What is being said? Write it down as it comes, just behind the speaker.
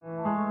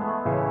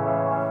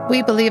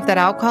We believe that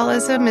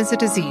alcoholism is a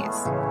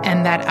disease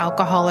and that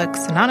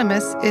Alcoholics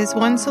Anonymous is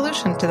one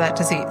solution to that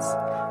disease.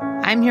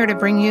 I'm here to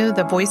bring you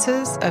the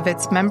voices of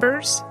its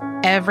members.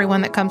 Everyone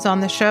that comes on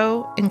the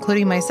show,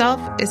 including myself,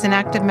 is an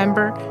active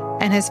member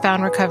and has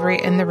found recovery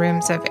in the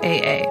rooms of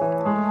AA.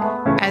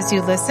 As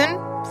you listen,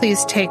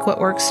 please take what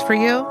works for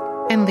you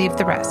and leave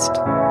the rest.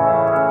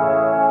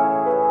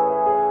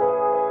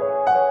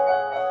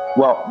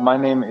 Well, my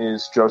name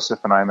is Joseph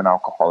and I'm an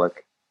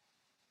alcoholic.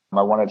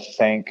 I want to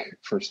thank,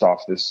 first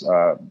off,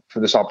 for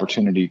this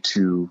opportunity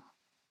to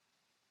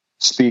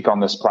speak on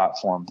this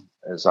platform.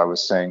 As I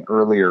was saying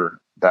earlier,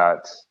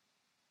 that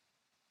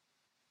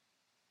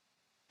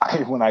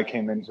when I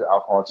came into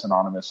Alcoholics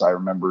Anonymous, I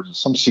remember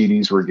some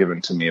CDs were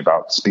given to me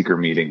about speaker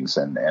meetings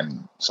and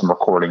some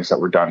recordings that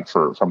were done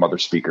from other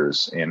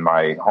speakers in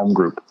my home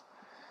group.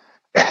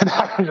 And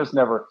I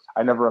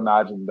never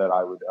imagined that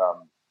I would,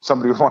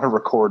 somebody would want to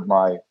record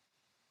my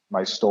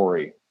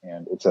story.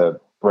 And it's a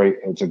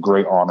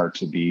great honor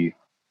to be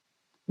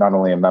not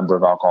only a member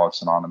of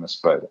Alcoholics Anonymous,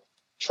 but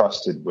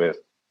trusted with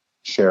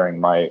sharing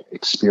my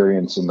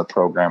experience in the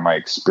program, my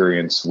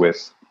experience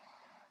with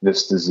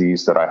this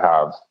disease that I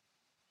have.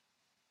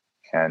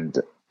 And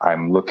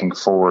I'm looking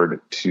forward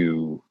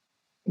to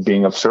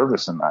being of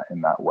service in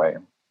that way.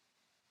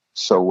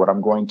 So what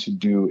I'm going to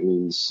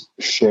do is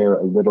share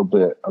a little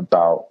bit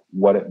about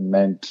what it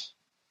meant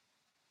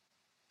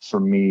for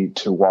me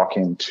to walk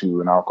into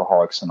an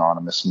Alcoholics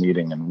Anonymous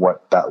meeting and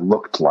what that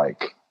looked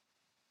like.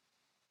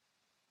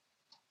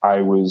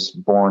 I was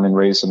born and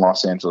raised in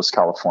Los Angeles,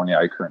 California.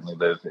 I currently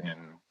live in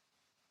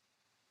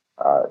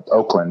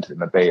Oakland in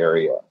the Bay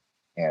Area.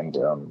 And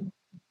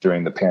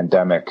during the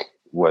pandemic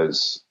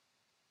was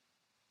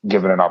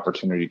given an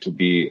opportunity to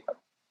be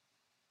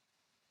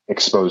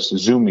exposed to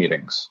Zoom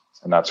meetings.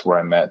 And that's where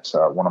I met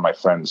one of my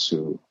friends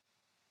who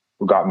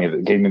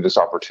gave me this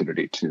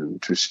opportunity to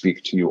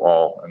speak to you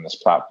all in this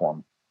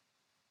platform.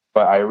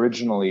 But I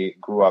originally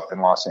grew up in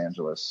Los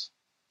Angeles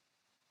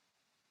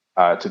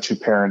to two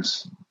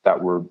parents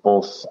that were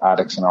both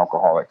addicts and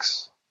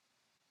alcoholics,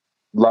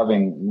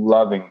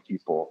 loving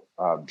people,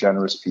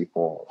 generous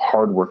people,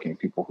 hardworking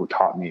people who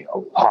taught me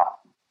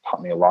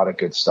a lot of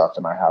good stuff.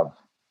 And I have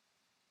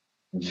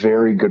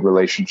very good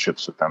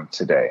relationships with them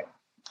today.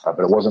 But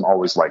it wasn't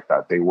always like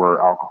that. They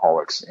were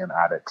alcoholics and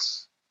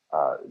addicts,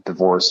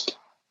 divorced.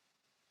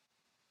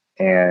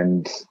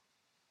 And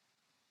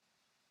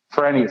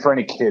for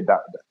any kid, that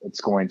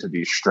it's going to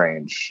be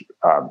strange,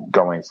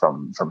 going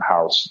from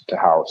house to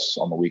house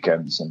on the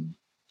weekends and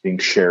being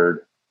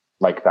shared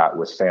like that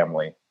with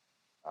family,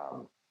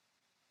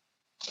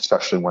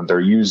 especially when they're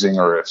using,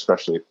 or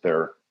especially if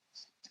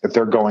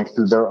they're going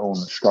through their own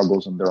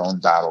struggles and their own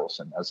battles.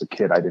 And as a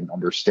kid, I didn't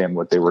understand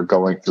what they were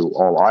going through.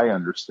 All I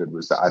understood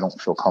was that I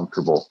don't feel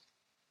comfortable.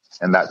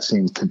 And that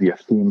seemed to be a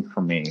theme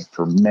for me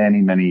for many,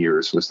 many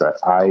years, was that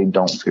I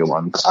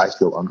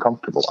feel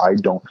uncomfortable. I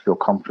don't feel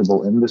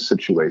comfortable in this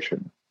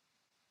situation,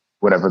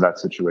 whatever that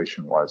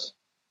situation was.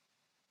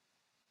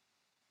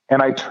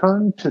 And I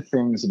turned to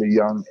things at a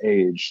young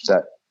age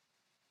that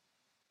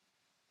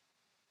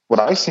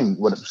what seemed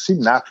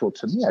natural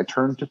to me, I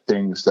turned to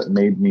things that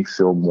made me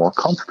feel more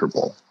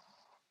comfortable.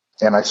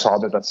 And I saw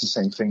that that's the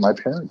same thing my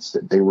parents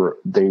did. They were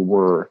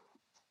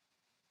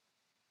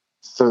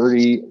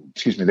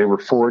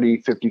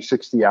 40, 50,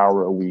 60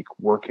 hour a week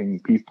working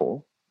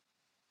people.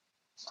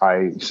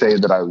 I say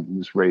that I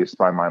was raised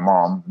by my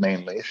mom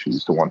mainly.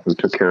 She's the one who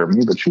took care of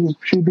me, but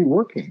she'd be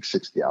working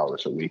 60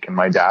 hours a week. And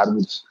my dad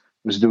was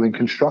doing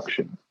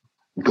construction.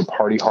 He could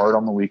party hard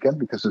on the weekend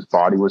because his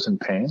body was in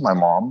pain. My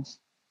mom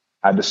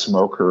had to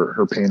smoke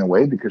her pain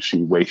away because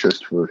she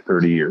waitressed for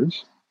 30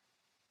 years.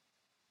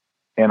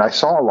 And I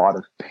saw a lot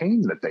of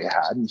pain that they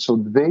had. And so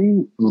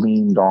they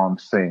leaned on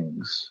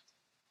things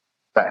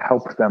that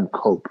helped them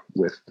cope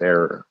with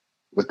their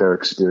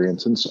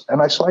experience.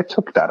 And I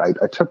took that.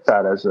 I took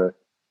that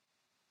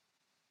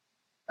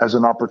as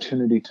an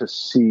opportunity to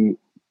see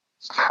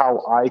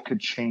how I could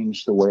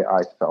change the way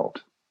I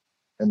felt.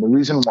 And the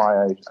reason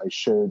why I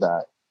share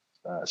that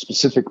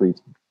specifically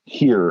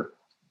here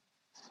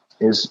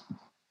is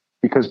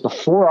because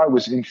before I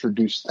was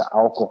introduced to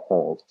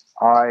alcohol,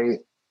 I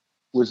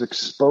was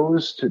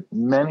exposed to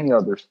many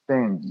other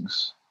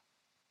things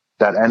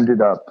that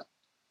ended up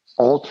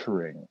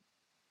altering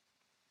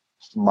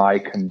my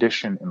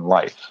condition in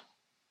life.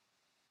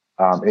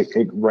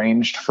 It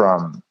ranged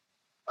from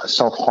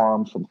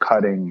self-harm, from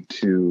cutting,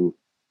 to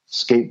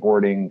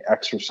skateboarding,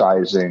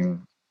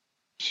 exercising,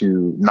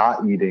 to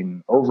not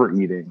eating,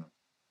 overeating,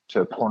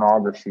 to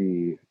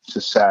pornography, to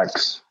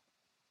sex,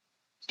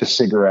 to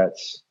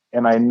cigarettes.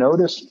 And I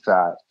noticed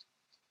that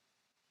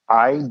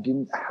I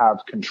didn't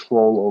have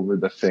control over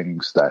the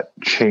things that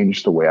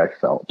changed the way I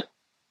felt.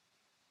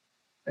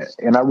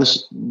 And I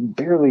was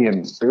barely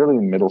in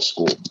middle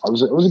school. I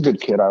was a good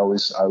kid. I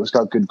always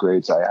got good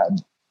grades. I had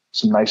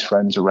some nice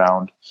friends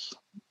around,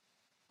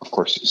 of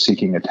course,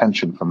 seeking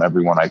attention from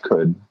everyone I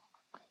could.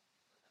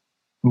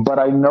 But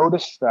I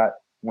noticed that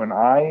when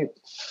I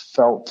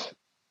felt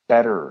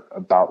better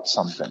about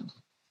something,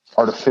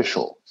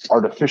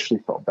 artificially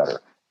felt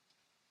better,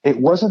 it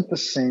wasn't the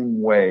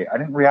same way. I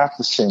didn't react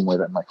the same way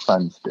that my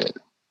friends did.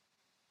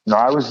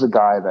 I was the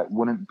guy that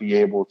wouldn't be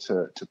able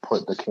to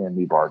put the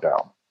candy bar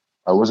down.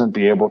 I wasn't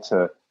be able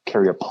to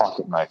carry a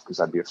pocket knife because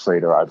I'd be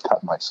afraid or I'd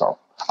cut myself.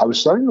 I was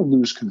starting to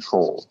lose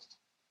control,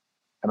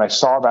 and I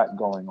saw that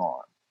going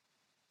on.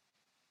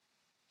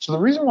 So the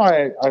reason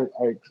why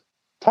I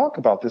talk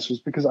about this was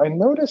because I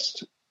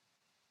noticed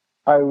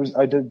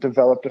I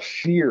developed a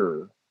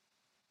fear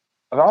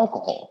of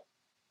alcohol.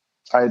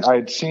 I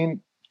had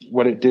seen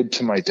what it did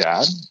to my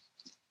dad,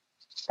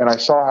 and I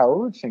saw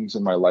how other things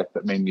in my life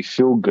that made me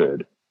feel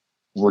good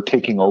were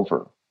taking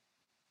over.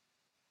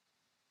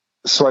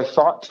 So I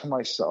thought to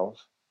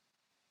myself,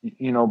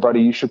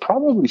 buddy, you should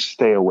probably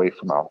stay away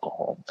from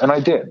alcohol. And I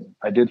did.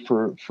 I did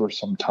for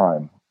some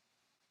time.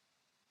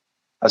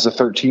 As a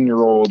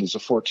 13-year-old, as a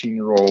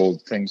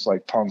 14-year-old, things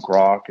like punk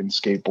rock and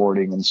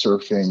skateboarding and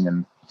surfing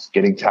and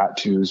getting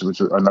tattoos was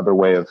another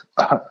way of,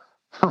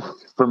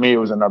 for me, it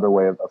was another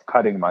way of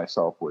cutting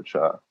myself, which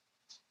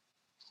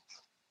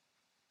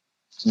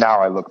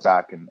now I look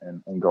back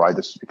and go, I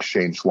just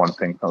exchanged one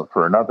thing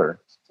for another.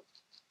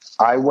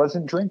 I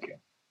wasn't drinking.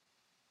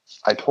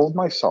 I told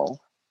myself,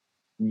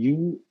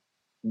 you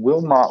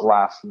will not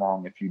last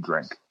long if you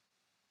drink.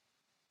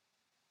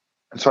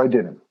 And so I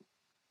didn't.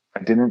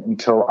 I didn't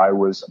until I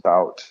was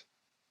about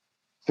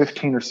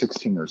 15 or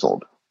 16 years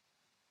old.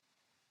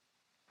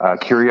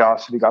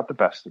 Curiosity got the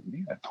best of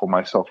me. I told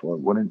myself, well,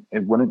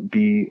 it wouldn't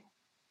be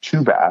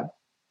too bad.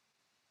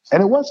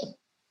 And it wasn't.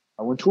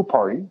 I went to a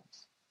party.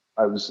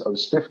 I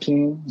was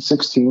 15,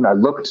 16. I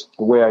looked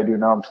the way I do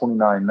now. I'm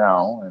 29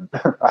 now, and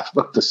I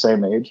look the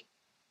same age.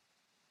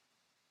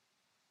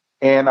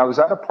 And I was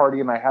at a party,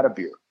 and I had a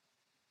beer.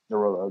 There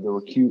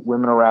were cute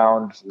women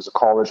around. It was a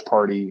college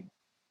party,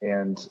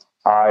 and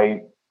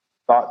I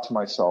thought to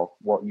myself,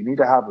 well, you need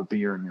to have a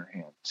beer in your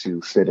hand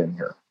to fit in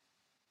here.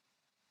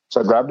 So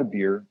I grabbed a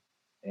beer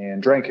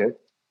and drank it,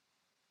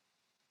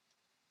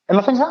 and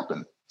nothing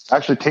happened. It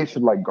actually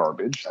tasted like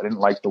garbage. I didn't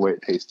like the way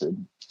it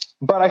tasted,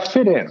 but I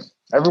fit in.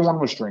 Everyone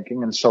was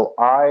drinking, and so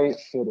I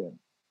fit in.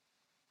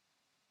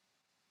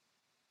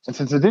 And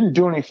since it didn't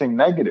do anything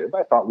negative,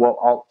 I thought,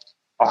 well,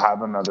 I'll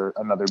have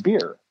another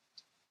beer.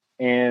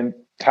 And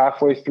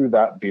halfway through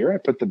that beer, I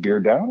put the beer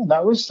down, and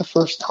that was the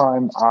first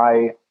time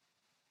I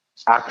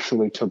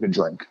actually took a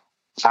drink,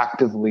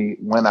 actively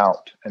went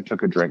out and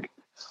took a drink.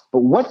 But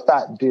what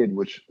that did,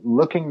 which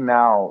looking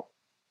now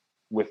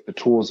with the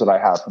tools that I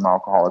have from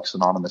Alcoholics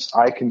Anonymous,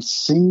 I can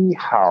see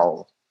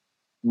how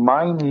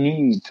my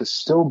need to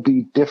still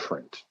be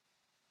different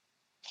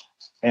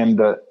and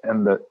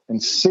the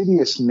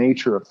insidious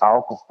nature of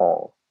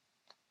alcohol,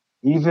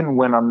 even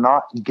when I'm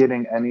not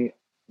getting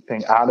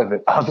anything out of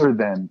it other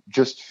than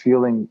just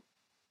feeling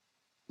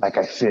like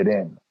I fit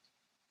in,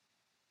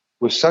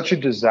 was such a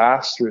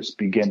disastrous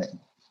beginning.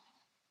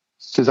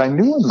 Because I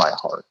knew in my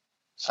heart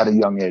at a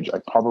young age, I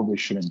probably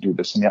shouldn't do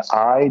this. And yet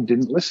I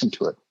didn't listen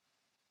to it.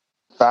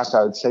 In fact,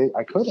 I would say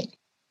I couldn't.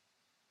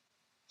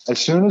 As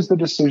soon as the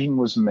decision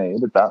was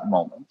made at that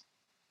moment,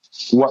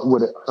 what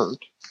would it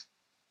hurt?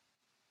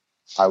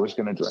 I was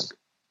going to drink.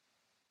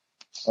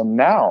 And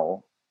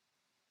now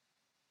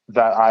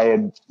that I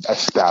had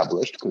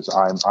established, because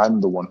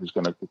I'm the one who's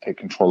going to take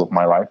control of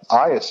my life,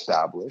 I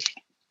established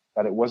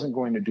that it wasn't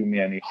going to do me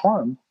any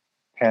harm.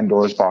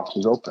 Pandora's box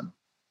was open.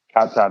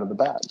 Cat's out of the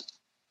bag.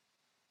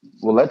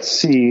 Well, let's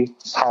see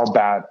how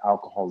bad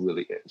alcohol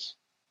really is.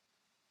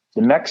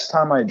 The next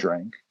time I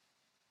drank,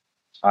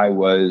 I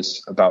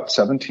was about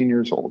 17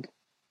 years old.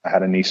 I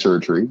had a knee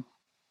surgery.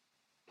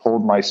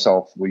 Told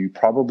myself, well, you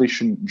probably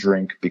shouldn't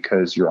drink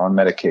because you're on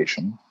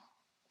medication.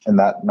 And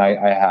that night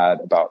I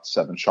had about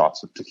 7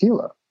 shots of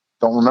tequila.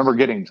 Don't remember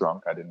getting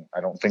drunk. I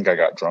don't think I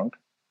got drunk.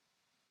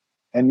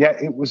 And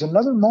yet it was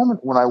another moment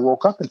when I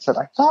woke up and said,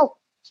 I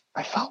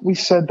thought we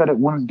said that it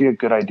wouldn't be a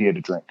good idea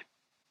to drink.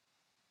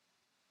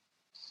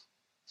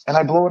 And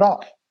I blow it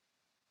off.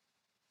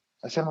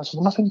 I said to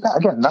myself,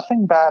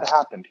 nothing bad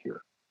happened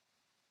here.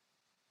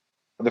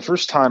 The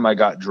first time I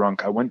got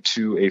drunk, I went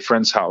to a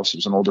friend's house. It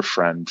was an older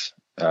friend.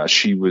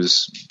 She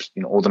was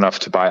old enough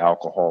to buy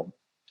alcohol.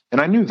 And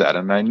I knew that.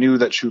 And I knew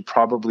that she would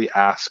probably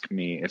ask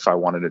me if I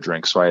wanted a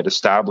drink. So I had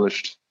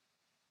established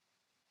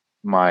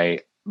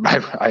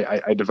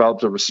I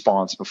developed a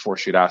response before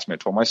she'd asked me. I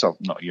told myself,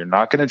 no, you're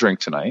not going to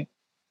drink tonight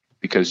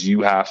because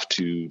you have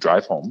to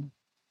drive home.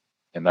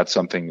 And that's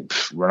something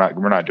we're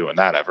not doing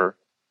that ever.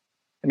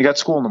 And you got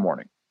school in the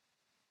morning.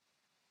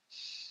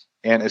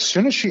 And as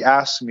soon as she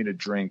asked me to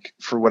drink,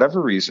 for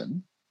whatever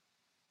reason,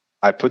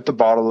 I put the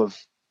bottle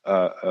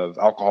of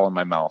alcohol in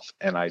my mouth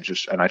and I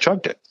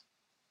chugged it.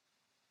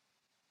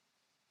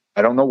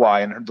 I don't know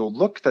why. And the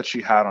look that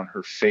she had on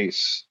her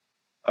face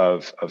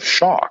of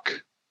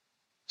shock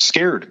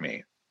scared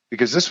me,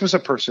 because this was a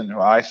person who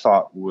I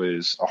thought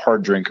was a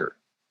hard drinker.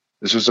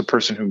 This was a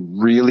person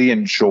who really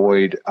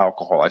enjoyed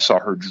alcohol. I saw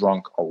her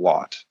drunk a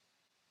lot.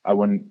 I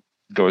wouldn't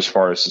go as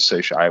far as to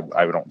say I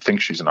don't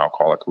think she's an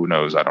alcoholic. Who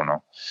knows? I don't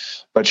know.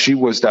 But she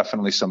was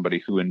definitely somebody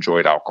who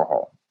enjoyed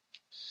alcohol.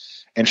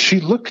 And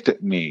she looked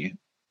at me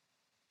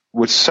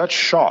with such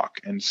shock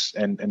and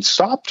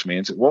stopped me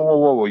and said,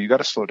 whoa, you got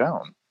to slow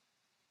down,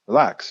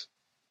 relax.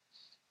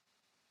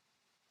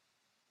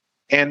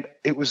 And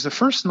it was the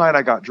first night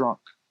I got drunk.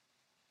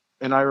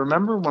 And I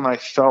remember when I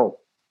felt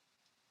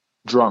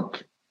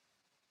drunk,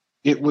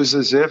 it was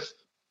as if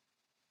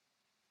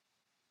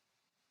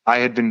I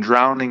had been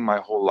drowning my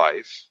whole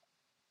life,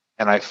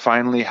 and I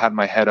finally had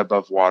my head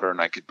above water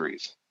and I could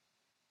breathe.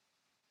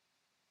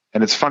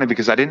 And it's funny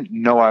because I didn't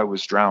know I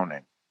was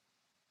drowning.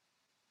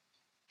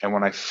 And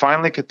when I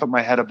finally could put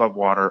my head above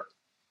water,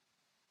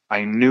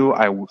 I knew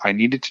I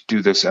needed to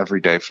do this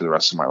every day for the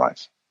rest of my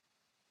life.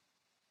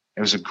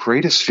 It was the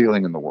greatest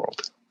feeling in the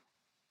world.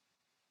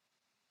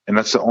 And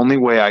that's the only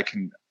way I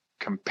can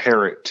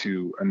compare it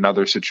to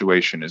another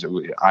situation, is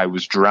I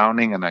was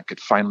drowning and I could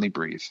finally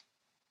breathe.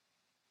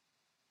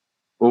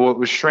 Well, what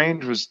was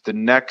strange was the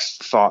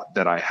next thought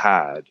that I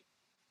had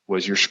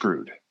was, you're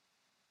screwed.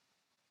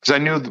 Because I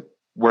knew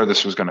where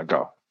this was going to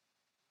go.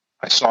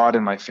 I saw it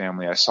in my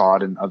family. I saw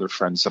it in other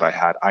friends that I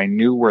had. I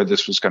knew where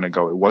this was going to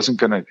go. It wasn't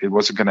going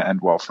to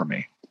end well for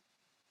me.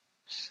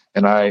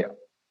 And I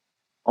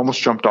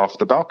almost jumped off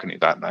the balcony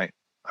that night.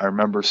 I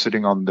remember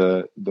sitting on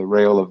the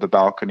rail of the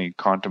balcony,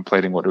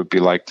 contemplating what it would be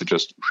like to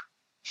just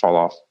fall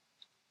off,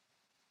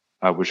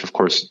 which of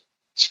course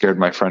scared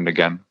my friend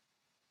again.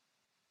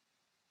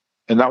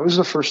 And that was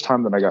the first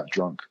time that I got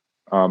drunk.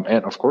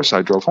 And of course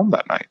I drove home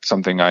that night,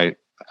 something I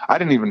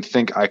didn't even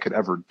think I could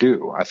ever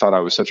do. I thought I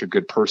was such a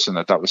good person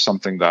that was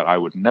something that I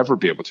would never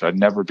be able to. I'd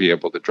never be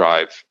able to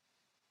drive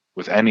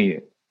with any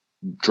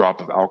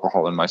drop of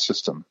alcohol in my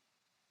system.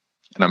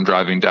 And I'm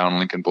driving down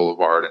Lincoln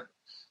Boulevard and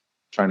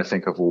trying to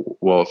think of,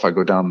 well, if I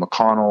go down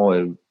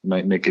McConnell, it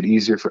might make it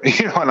easier for,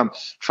 and I'm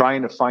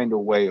trying to find a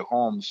way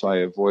home so I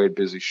avoid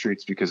busy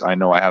streets because I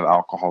know I have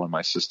alcohol in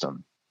my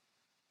system.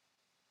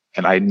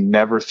 And I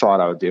never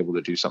thought I would be able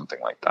to do something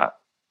like that.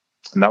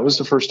 And that was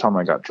the first time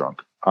I got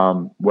drunk.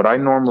 What I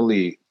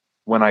normally,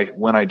 when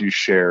I do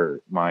share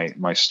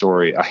my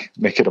story, I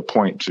make it a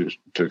point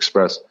to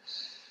express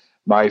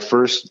my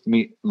first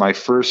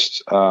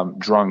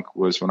drunk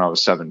was when I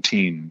was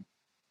 17,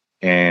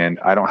 and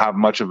I don't have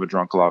much of a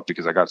drunk life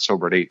because I got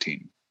sober at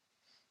 18.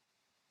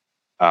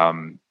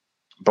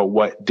 But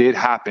what did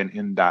happen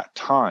in that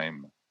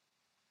time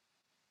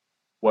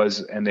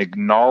was an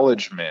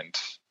acknowledgement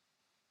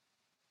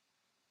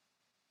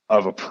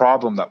of a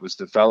problem that was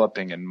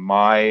developing in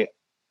my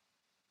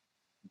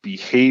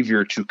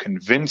behavior to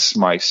convince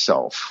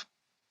myself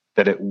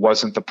that it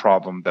wasn't the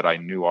problem that I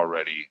knew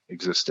already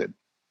existed,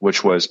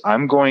 which was,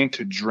 I'm going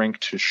to drink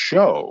to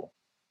show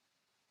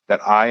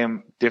that I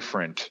am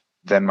different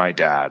than my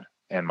dad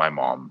and my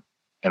mom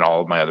and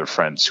all of my other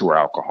friends who are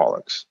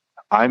alcoholics.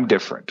 I'm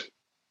different.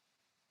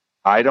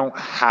 I don't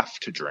have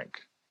to drink.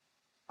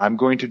 I'm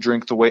going to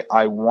drink the way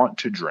I want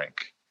to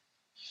drink.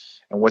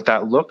 And what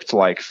that looked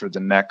like for the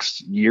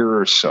next year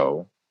or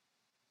so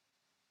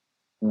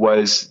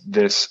was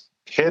this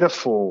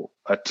pitiful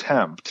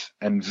attempt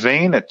and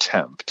vain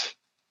attempt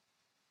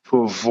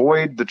to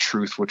avoid the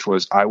truth, which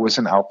was I was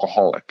an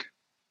alcoholic.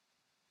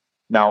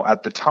 Now,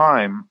 at the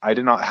time, I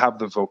did not have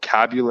the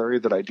vocabulary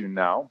that I do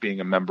now, being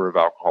a member of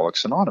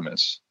Alcoholics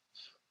Anonymous,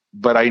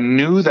 but I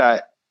knew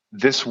that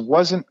this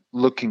wasn't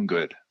looking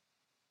good.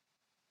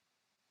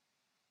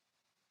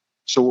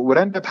 So what would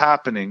end up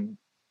happening,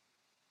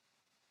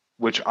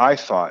 which I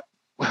thought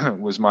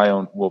was my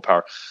own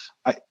willpower,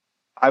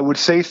 I would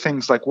say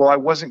things like, well, I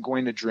wasn't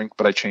going to drink,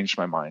 but I changed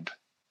my mind.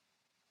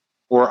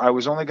 Or I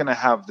was only going to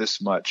have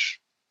this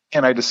much,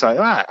 and I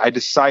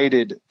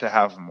decided to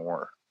have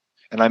more.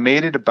 And I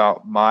made it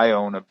about my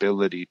own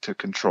ability to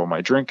control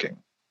my drinking.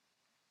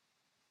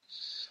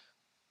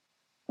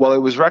 Well, it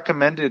was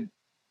recommended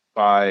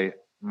by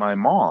my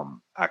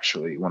mom,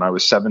 actually, when I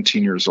was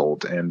 17 years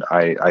old. And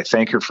I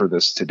thank her for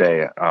this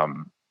today.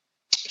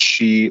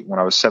 When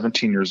I was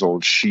 17 years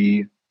old,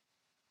 she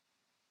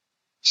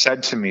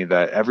said to me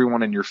that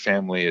everyone in your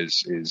family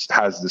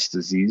has this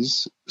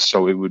disease,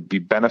 so it would be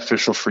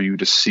beneficial for you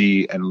to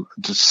see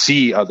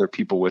other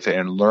people with it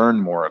and learn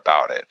more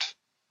about it.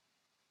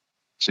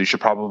 So you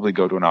should probably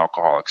go to an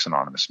Alcoholics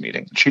Anonymous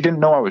meeting. She didn't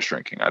know I was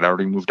drinking. I'd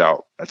already moved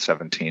out at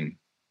 17.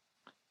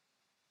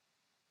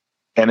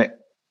 And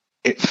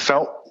it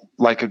felt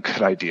like a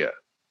good idea.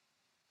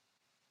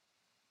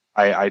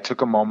 I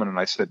took a moment and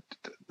I said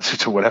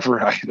to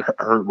whatever I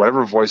heard,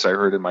 whatever voice I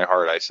heard in my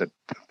heart, I said,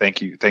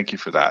 thank you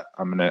for that.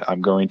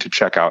 I'm going to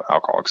check out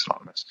Alcoholics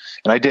Anonymous.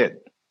 And I did.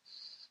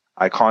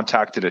 I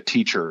contacted a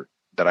teacher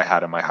that I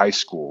had in my high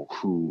school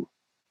who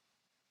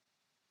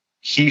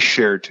he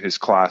shared to his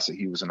class that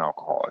he was an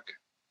alcoholic,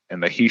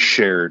 and that he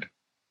shared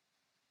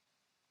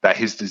that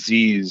his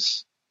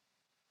disease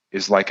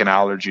is like an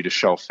allergy to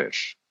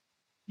shellfish.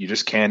 You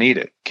just can't eat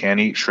it. Can't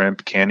eat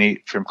shrimp, can't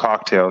eat shrimp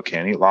cocktail,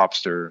 can't eat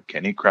lobster,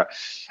 can't eat crab.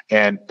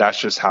 And that's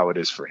just how it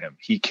is for him.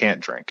 He can't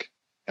drink.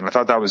 And I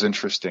thought that was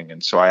interesting.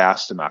 And so I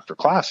asked him after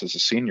class as a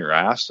senior,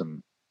 I asked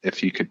him if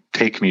he could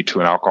take me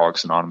to an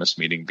Alcoholics Anonymous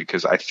meeting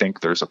because I think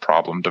there's a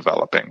problem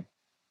developing.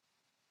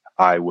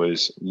 I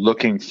was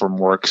looking for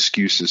more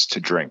excuses to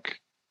drink.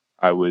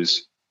 I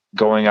was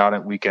going out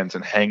at weekends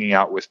and hanging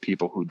out with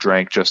people who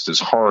drank just as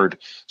hard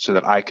so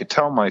that I could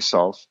tell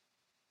myself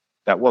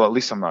that, well, at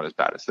least I'm not as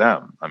bad as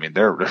them. I mean,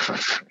 they're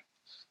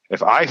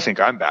if I think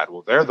I'm bad,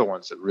 well, they're the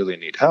ones that really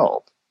need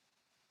help.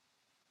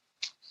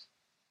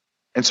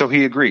 And so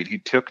he agreed. He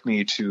took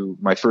me to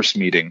my first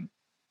meeting.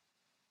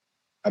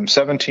 I'm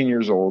 17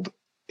 years old.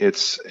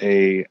 It's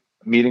a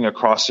meeting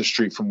across the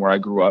street from where I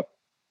grew up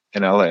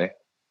in LA.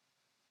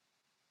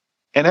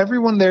 And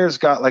everyone there's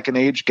got like an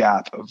age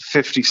gap of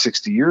 50,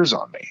 60 years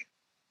on me.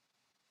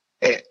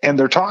 And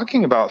they're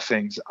talking about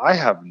things I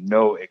have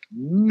no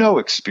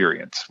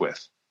experience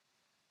with.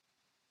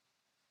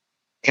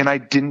 And I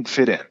didn't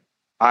fit in.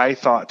 I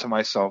thought to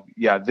myself,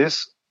 yeah,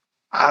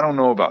 I don't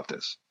know about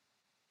this.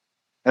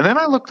 And then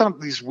I looked up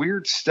these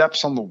weird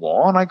steps on the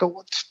wall and I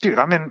go, dude,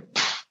 I'm in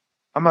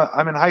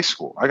high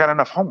school. I got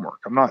enough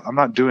homework. I'm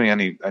not doing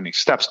any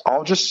steps.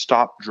 I'll just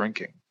stop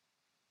drinking.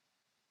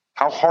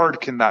 How hard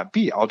can that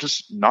be? I'll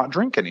just not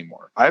drink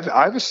anymore.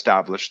 I've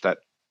established that,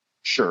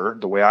 sure,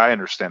 the way I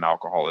understand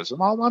alcoholism,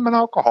 I'm an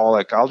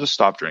alcoholic. I'll just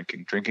stop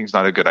drinking. Drinking's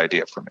not a good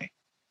idea for me.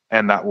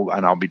 And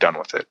I'll be done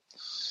with it.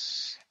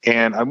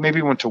 And I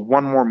maybe went to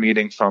one more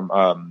meeting from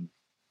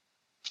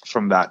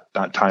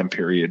that time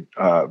period.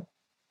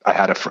 I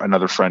had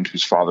another friend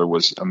whose father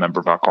was a member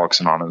of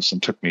Alcoholics Anonymous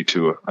and took me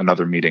to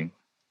another meeting.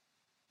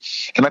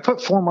 And I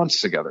put 4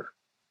 months together.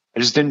 I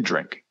just didn't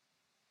drink.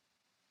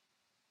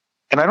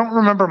 And I don't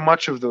remember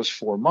much of those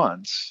 4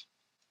 months,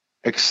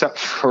 except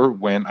for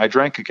when I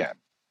drank again.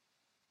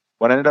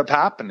 What ended up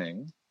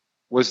happening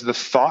was the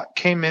thought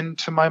came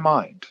into my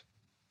mind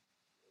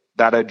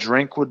that a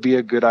drink would be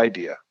a good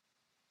idea.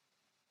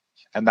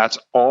 And that's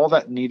all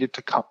that needed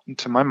to come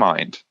into my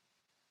mind.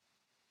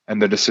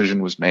 And the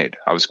decision was made.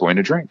 I was going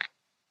to drink.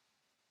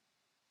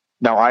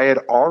 Now, I had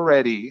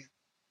already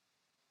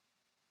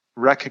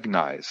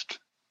recognized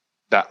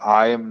that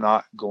I am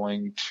not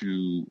going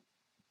to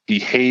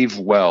behave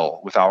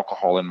well with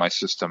alcohol in my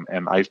system,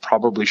 and I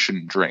probably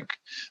shouldn't drink.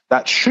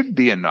 That should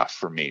be enough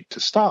for me to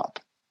stop.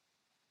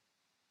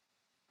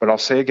 But I'll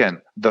say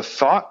again, the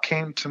thought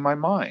came to my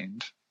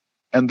mind,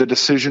 and the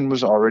decision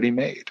was already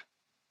made.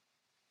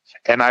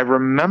 And I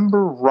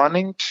remember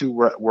running to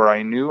where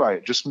I knew I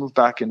had just moved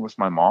back in with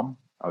my mom.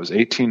 I was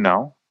 18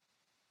 now.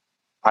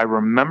 I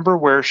remember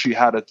where she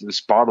had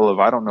this bottle of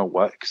I don't know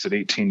what, because at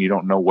 18 you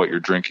don't know what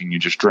you're drinking, you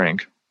just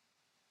drink.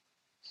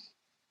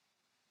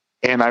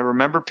 And I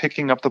remember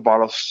picking up the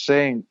bottle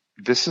saying,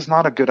 this is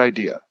not a good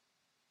idea.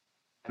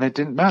 And it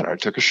didn't matter. I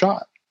took a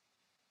shot.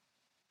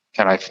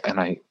 And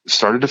I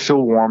started to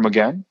feel warm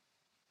again.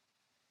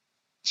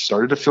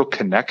 Started to feel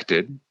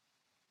connected.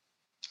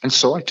 And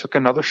so I took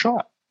another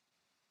shot.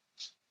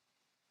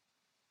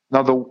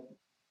 Now,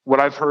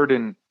 what I've heard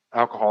in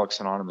Alcoholics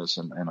Anonymous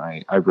and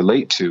I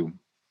relate to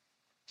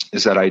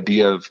is that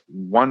idea of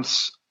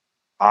once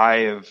I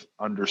have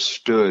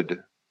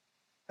understood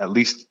at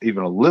least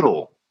even a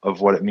little of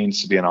what it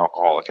means to be an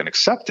alcoholic and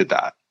accepted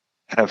that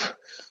and have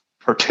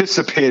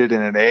participated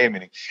in an AA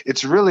meeting,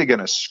 it's really going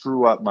to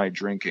screw up my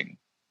drinking.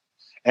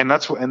 And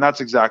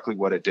that's exactly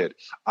what it did.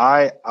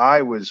 I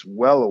was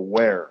well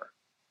aware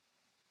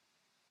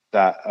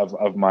that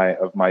of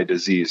my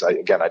disease. I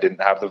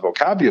didn't have the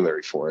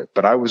vocabulary for it,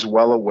 but I was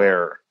well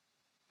aware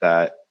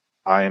that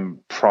I'm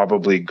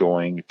probably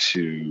going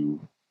to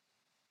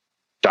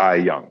die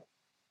young.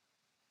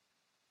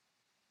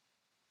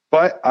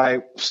 But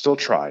I still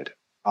tried.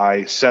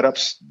 I set up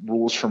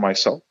rules for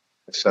myself.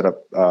 I set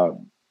up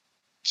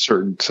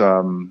certain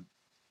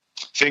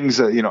things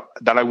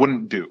that I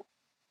wouldn't do.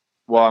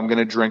 Well, I'm going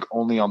to drink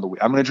only on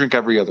I'm going to drink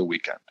every other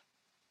weekend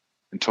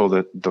until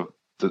the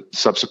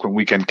subsequent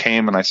weekend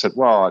came, and I said,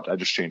 well, I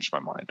just changed my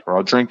mind. Or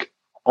I'll drink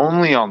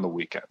only on the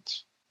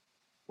weekends.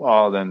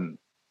 Well, then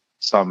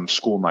some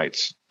school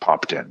nights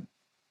popped in.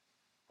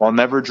 Well, I'll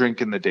never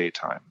drink in the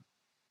daytime.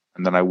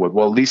 And then I would.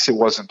 Well, at least it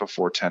wasn't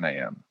before 10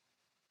 a.m.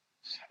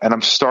 And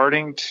I'm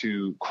starting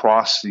to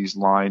cross these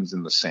lines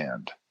in the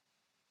sand.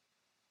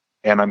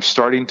 And I'm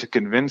starting to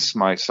convince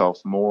myself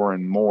more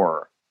and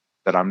more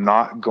that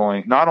not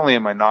only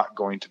am I not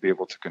going to be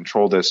able to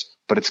control this,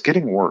 but it's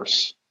getting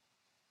worse.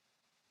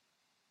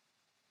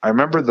 I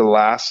remember the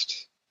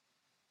last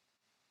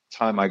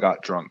time I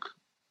got drunk.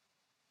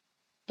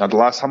 Not the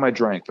last time I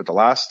drank, but the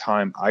last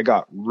time I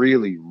got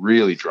really,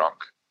 really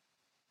drunk.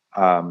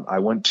 I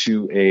went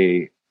to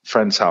a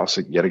friend's house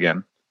yet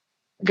again.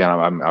 Again,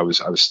 I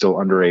was still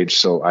underage,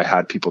 so I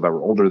had people that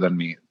were older than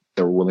me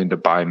that were willing to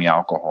buy me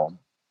alcohol.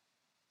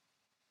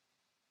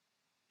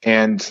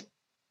 And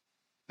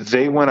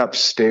they went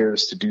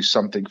upstairs to do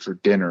something for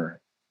dinner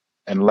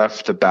and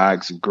left the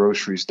bags of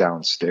groceries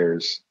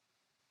downstairs.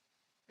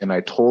 And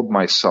I told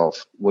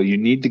myself, well, you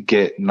need to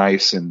get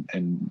nice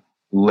and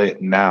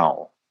lit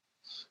now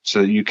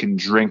so that you can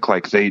drink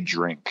like they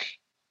drink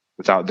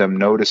without them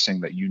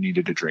noticing that you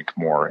needed to drink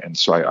more. And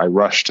so I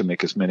rushed to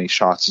make as many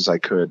shots as I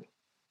could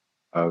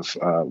of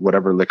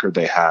whatever liquor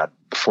they had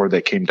before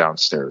they came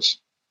downstairs,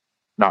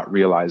 not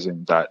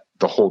realizing that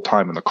the whole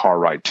time in the car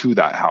ride to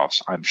that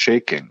house, I'm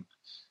shaking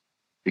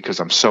because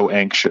I'm so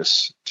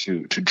anxious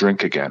to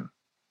drink again.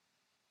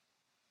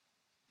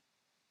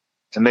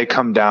 And they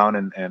come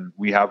down and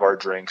we have our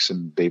drinks,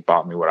 and they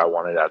bought me what I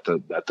wanted at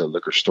the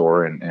liquor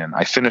store. And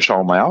I finished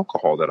all my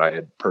alcohol that I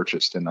had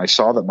purchased. And I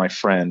saw that my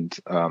friend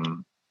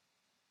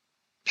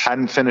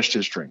hadn't finished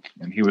his drink,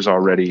 and he was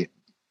already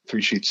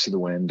 3 sheets to the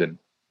wind.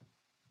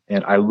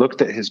 And I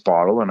looked at his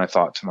bottle and I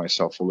thought to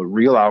myself, well, a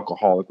real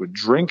alcoholic would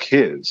drink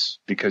his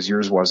because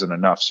yours wasn't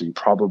enough. So you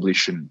probably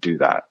shouldn't do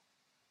that.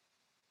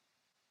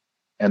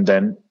 And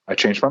then I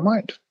changed my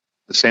mind.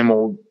 The same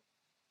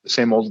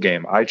old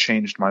game. I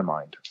changed my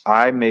mind.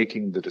 I'm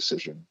making the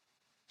decision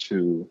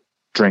to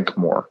drink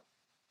more.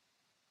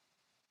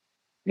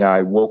 Yeah,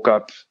 I woke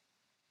up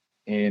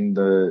in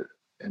the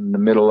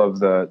middle of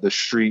the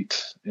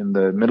street in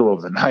the middle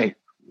of the night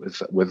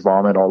with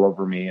vomit all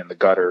over me in the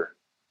gutter,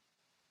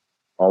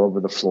 all over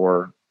the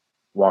floor,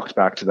 walked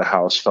back to the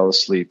house, fell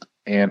asleep.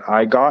 And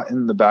I got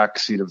in the back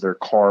seat of their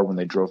car when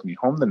they drove me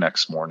home the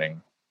next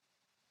morning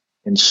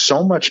in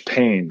so much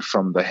pain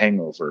from the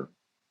hangover.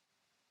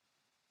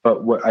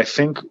 But what I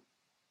think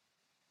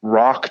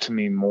rocked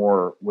me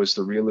more was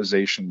the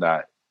realization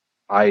that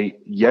I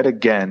yet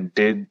again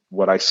did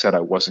what I said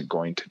I wasn't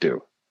going to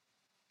do.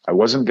 I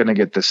wasn't going to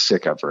get this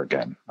sick ever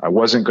again. I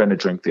wasn't going to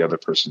drink the other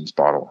person's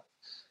bottle.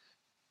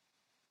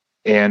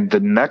 And the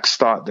next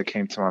thought that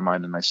came to my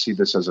mind, and I see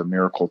this as a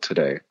miracle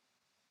today,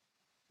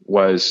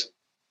 was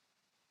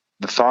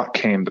the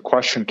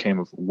question came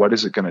of, what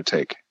is it going to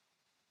take?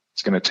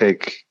 It's going to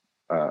take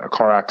a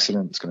car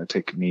accident. It's going to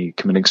take me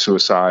committing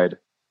suicide.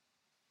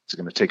 It's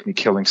going to take me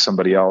killing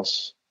somebody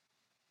else.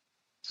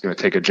 It's going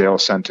to take a jail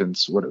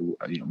sentence.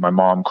 My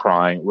mom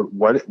crying.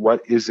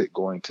 What is it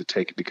going to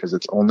take? Because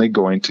it's only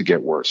going to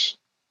get worse.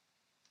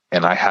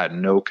 And I had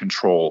no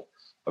control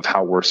of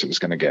how worse it was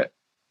going to get.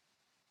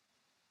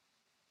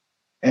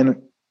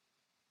 And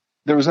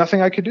there was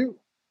nothing I could do.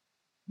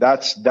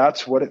 That's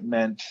what it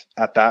meant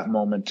at that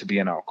moment to be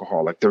an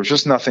alcoholic. There was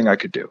just nothing I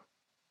could do.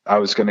 I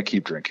was going to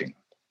keep drinking.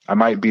 I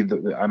might be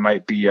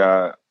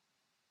the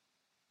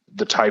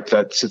type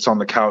that sits on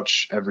the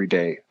couch every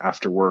day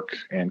after work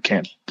and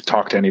can't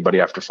talk to anybody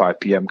after 5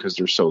 p.m. because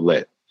they're so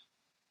lit.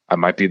 I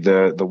might be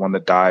the one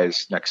that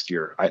dies next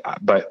year.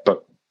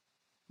 But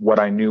what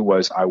I knew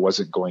was I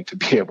wasn't going to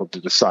be able to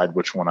decide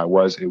which one I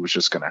was. It was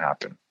just going to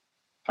happen.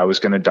 I was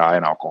going to die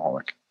an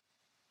alcoholic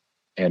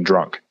and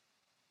drunk.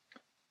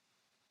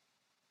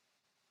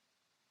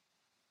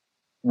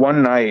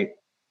 One night,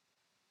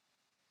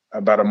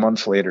 about a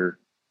month later,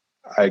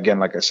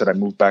 like I said, I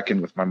moved back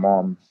in with my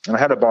mom, and I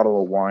had a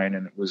bottle of wine,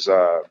 and it was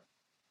a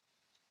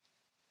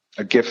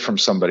gift from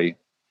somebody.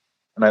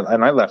 And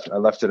I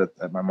left it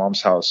at my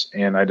mom's house,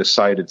 and I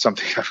decided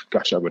something,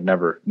 gosh, I would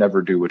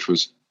never do, which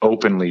was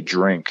openly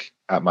drink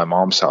at my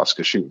mom's house,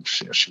 because she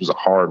was a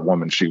hard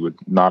woman. She would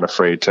not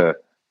afraid to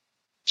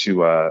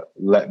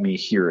let me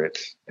hear it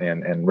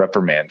and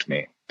reprimand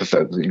me.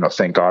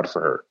 Thank God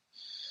for her.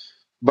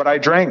 But I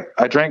drank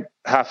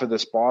half of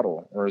this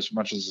bottle, or as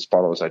much as this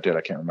bottle as I did.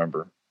 I can't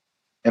remember.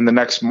 And the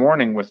next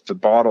morning, with the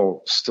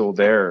bottle still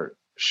there,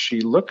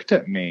 she looked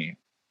at me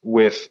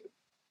with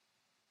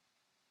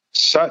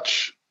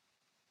such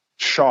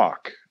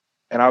shock,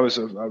 and I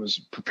was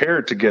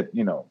prepared to get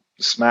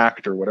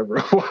smacked or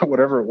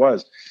whatever it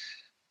was.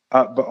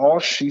 But all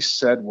she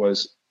said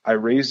was, "I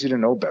raised you to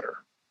know better.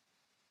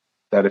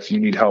 That if you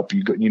need help,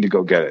 you need to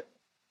go get it."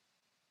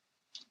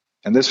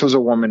 And this was a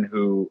woman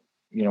who,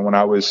 when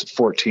I was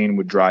 14,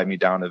 would drive me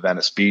down to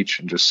Venice Beach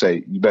and just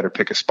say, "You better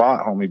pick a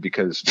spot, homie,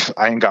 because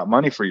I ain't got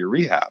money for your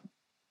rehab.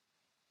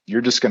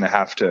 You're just going to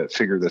have to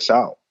figure this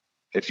out.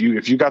 If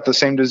you got the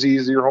same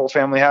disease your whole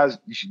family has,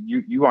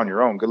 you on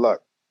your own. Good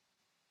luck."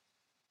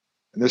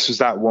 And this was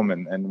that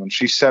woman. And when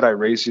she said, "I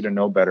raised you to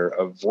know better,"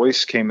 a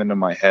voice came into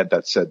my head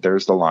that said,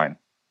 "There's the line.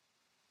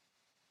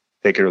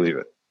 Take it or leave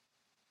it."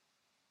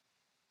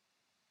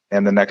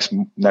 And the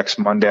next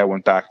Monday, I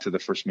went back to the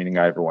first meeting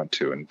I ever went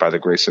to. And by the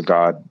grace of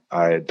God,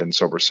 I had been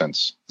sober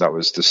since. That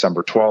was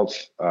December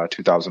 12th,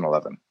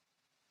 2011.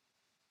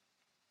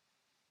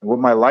 And what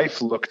my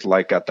life looked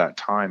like at that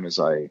time, as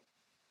I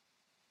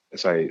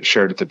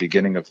shared at the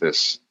beginning of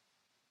this,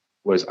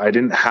 was I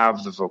didn't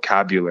have the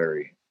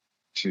vocabulary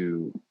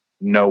to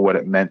know what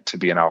it meant to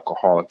be an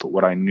alcoholic. But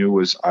what I knew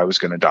was I was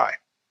going to die.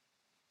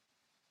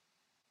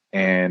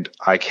 And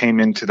I came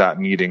into that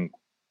meeting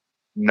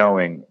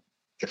knowing,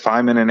 if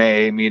I'm in an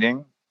AA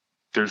meeting,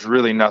 there's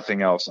really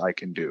nothing else I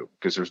can do,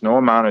 because there's no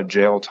amount of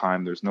jail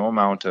time. There's no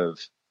amount of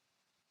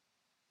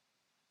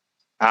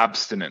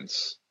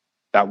abstinence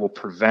that will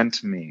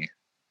prevent me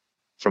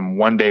from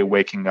one day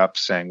waking up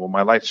saying, "Well,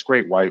 my life's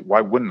great. Why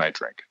wouldn't I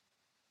drink?"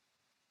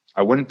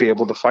 I wouldn't be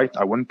able to fight.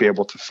 I wouldn't be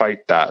able to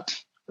fight that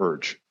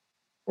urge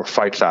or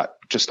fight that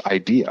just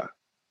idea.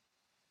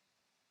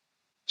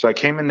 So I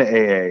came into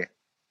AA,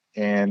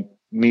 and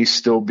me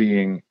still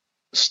being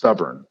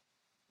stubborn,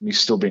 me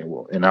still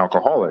being an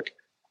alcoholic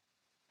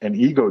and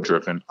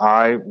ego-driven,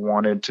 I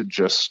wanted to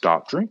just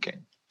stop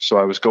drinking. So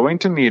I was going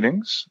to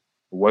meetings,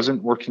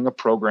 wasn't working a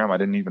program. I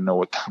didn't even know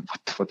what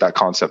that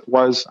concept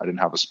was. I didn't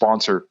have a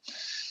sponsor.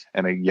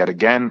 And yet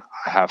again,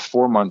 I have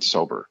 4 months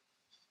sober,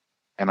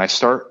 and I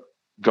start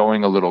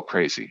going a little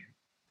crazy.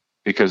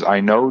 because I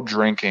know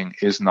drinking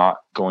is not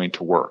going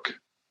to work,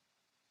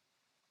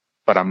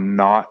 but I'm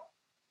not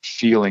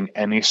feeling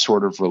any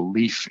sort of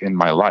relief in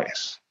my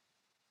life.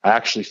 I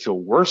actually feel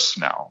worse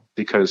now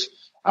because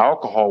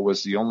alcohol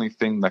was the only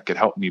thing that could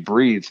help me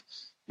breathe,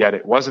 yet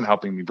it wasn't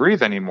helping me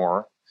breathe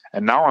anymore.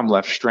 And now I'm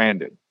left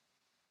stranded.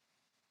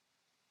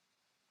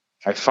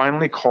 I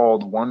finally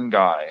called one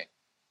guy,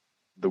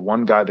 the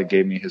one guy that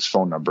gave me his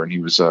phone number, and he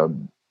was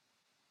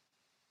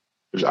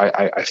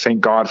I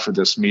thank God for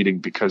this meeting,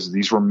 because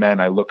these were men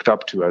I looked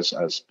up to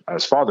as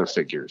father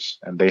figures,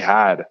 and they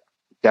had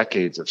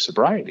decades of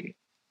sobriety.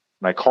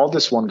 And I called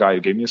this one guy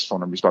who gave me his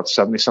phone number. He's about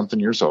 70-something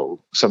years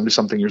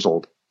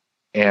old.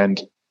 And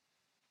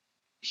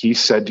he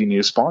said, "Do you need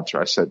a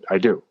sponsor?" I said, "I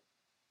do."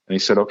 And he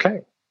said,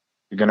 "Okay,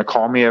 you're going to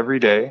call me every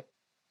day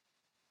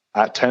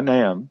at 10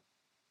 a.m.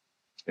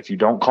 If you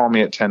don't call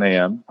me at 10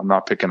 a.m., I'm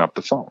not picking up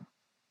the phone.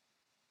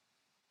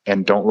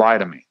 And don't lie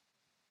to me."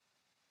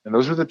 And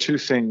those were the two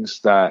things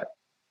that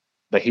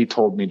he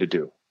told me to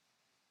do.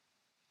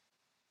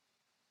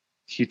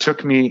 He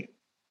took me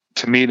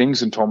to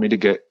meetings and told me to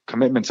get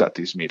commitments at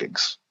these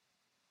meetings,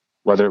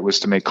 whether it was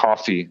to make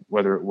coffee,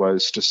 whether it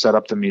was to set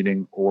up the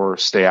meeting or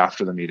stay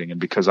after the meeting. And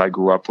because I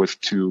grew up with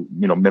two,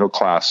 middle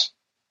class,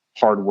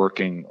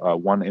 hardworking,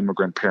 one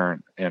immigrant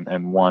parent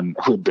and one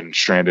who had been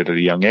stranded at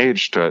a young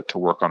age to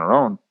work on her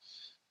own,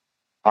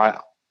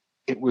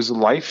 it was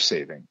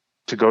life-saving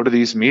to go to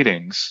these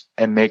meetings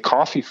and make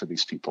coffee for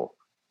these people,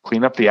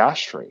 clean up the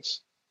ashtrays.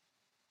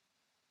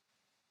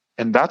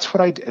 And that's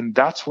what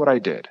I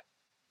did.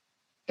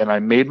 And I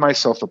made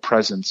myself a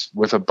presence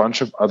with a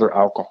bunch of other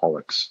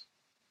alcoholics.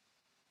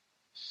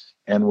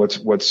 And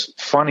what's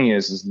funny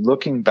is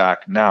looking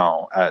back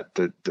now at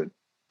the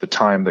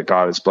time that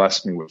God has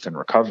blessed me with in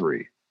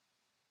recovery,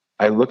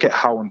 I look at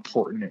how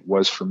important it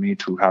was for me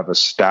to have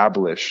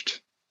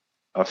established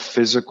a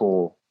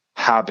physical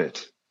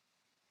habit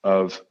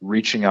of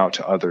reaching out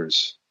to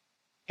others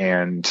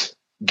and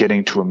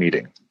getting to a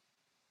meeting.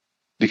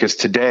 Because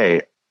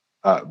today,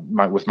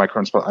 with my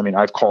current sponsor,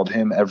 I've called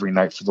him every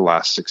night for the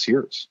last 6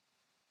 years.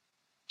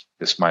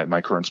 This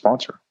my current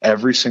sponsor.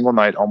 Every single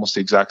night, almost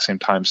the exact same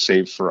time,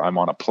 save for I'm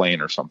on a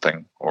plane or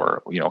something,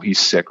 or he's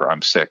sick or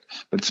I'm sick.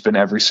 But it's been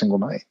every single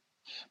night.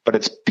 But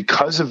it's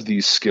because of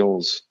these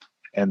skills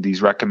and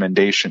these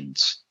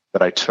recommendations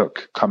that I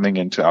took coming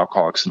into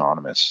Alcoholics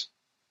Anonymous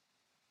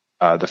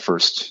the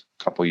first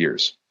couple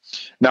years.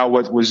 Now,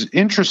 what was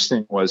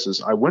interesting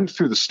was I went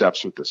through the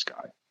steps with this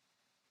guy.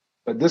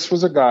 But this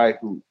was a guy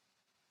who,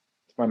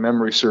 if my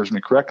memory serves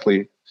me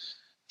correctly,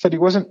 said he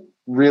wasn't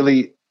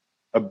really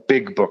a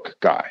big book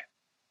guy.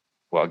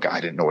 Well,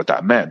 I didn't know what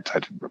that meant. I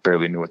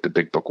barely knew what the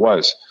big book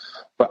was.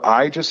 But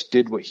I just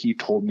did what he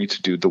told me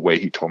to do the way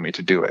he told me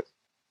to do it.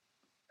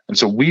 And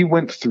so we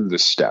went through the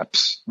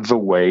steps the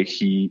way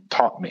he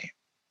taught me.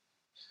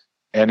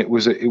 And it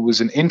was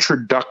an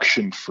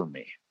introduction for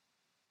me.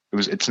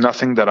 It's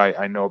nothing that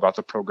I know about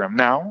the program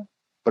now,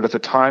 but at the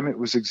time it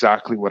was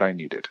exactly what I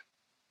needed.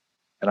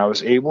 And I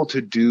was able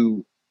to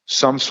do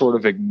some sort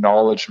of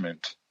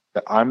acknowledgement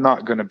that I'm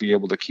not going to be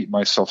able to keep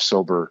myself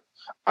sober.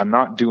 I'm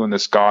not doing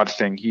this God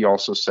thing. He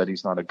also said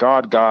he's not a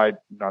God guy,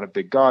 not a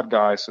big God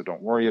guy, so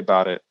don't worry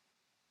about it.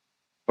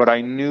 But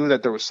I knew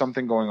that there was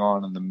something going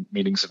on in the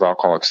meetings of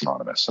Alcoholics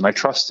Anonymous, and I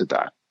trusted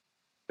that.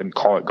 Didn't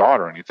call it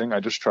God or anything.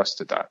 I just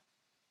trusted that.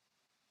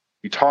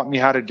 He taught me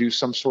how to do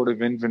some sort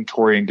of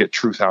inventory and get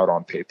truth out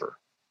on paper.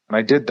 And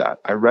I did that.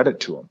 I read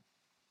it to him.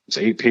 It's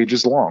 8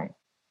 pages long.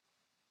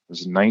 I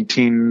was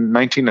 19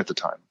 at the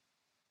time.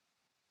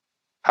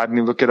 Had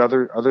me look at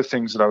other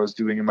things that I was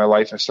doing in my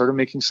life. I started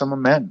making some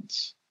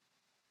amends.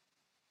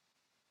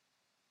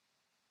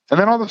 And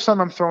then all of a sudden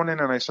I'm thrown in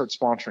and I start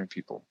sponsoring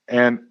people.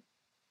 And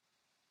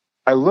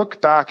I look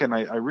back and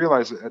I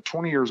realize that at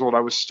 20 years old, I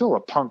was still a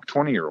punk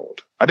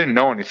 20-year-old. I didn't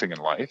know anything in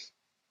life.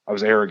 I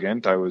was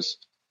arrogant. I was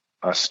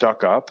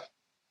stuck up.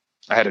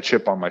 I had a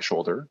chip on my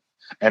shoulder.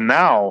 And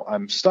now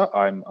I'm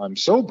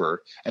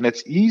sober. And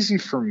it's easy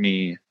for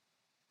me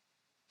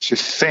to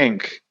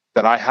think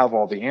that I have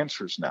all the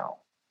answers now.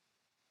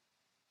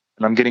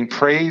 And I'm getting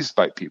praised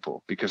by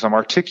people because I'm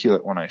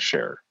articulate when I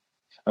share.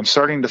 I'm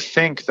starting to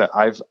think that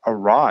I've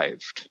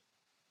arrived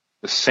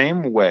the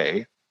same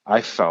way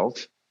I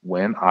felt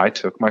when I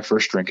took my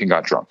first drink and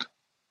got drunk.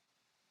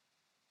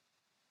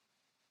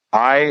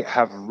 I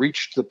have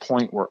reached the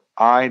point where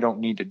I don't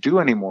need to do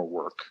any more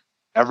work.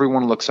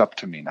 Everyone looks up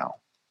to me now.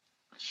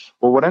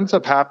 Well, what ends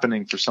up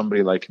happening for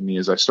somebody like me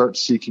is I start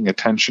seeking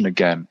attention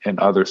again in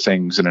other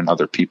things and in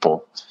other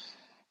people.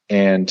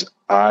 And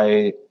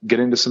I get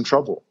into some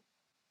trouble.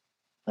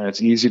 And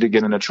it's easy to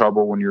get into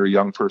trouble when you're a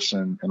young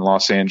person in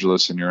Los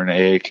Angeles and you're in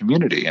an AA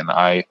community. And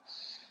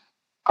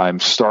I'm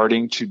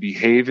starting to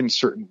behave in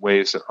certain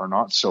ways that are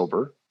not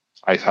sober.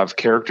 I have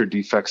character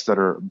defects that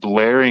are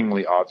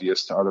blaringly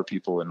obvious to other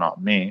people and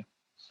not me.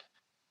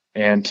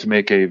 And to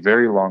make a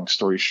very long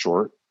story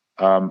short,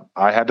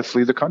 I had to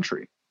flee the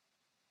country.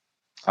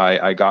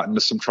 I got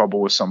into some trouble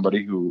with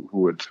somebody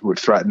who had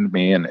threatened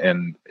me,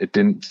 and it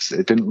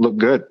didn't look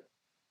good.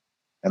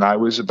 And I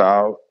was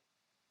about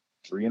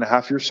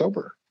 3.5 years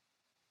sober.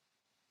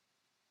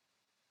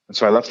 And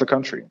so I left the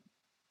country.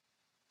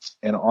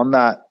 And on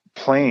that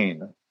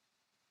plane,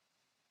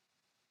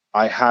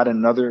 I had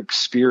another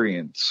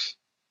experience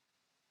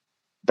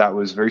that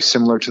was very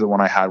similar to the one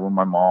I had when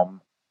my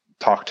mom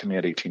talked to me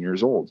at 18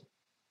 years old.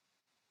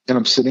 And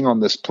I'm sitting on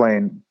this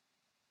plane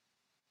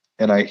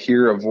and I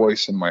hear a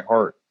voice in my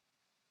heart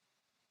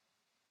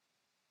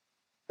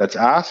that's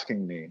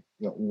asking me,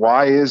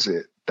 why is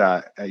it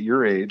that at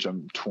your age,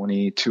 I'm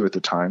 22 at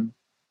the time,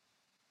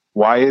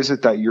 why is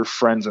it that your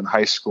friends in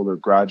high school are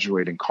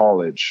graduating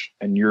college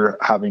and you're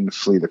having to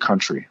flee the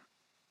country?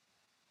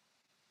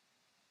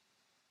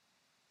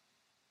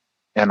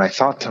 And I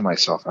thought to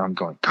myself, I'm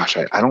going, gosh,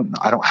 I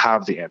don't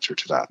have the answer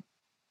to that.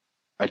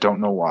 I don't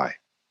know why.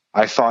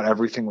 I thought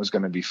everything was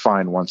going to be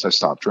fine once I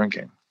stopped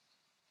drinking.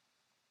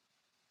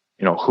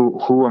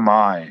 Who am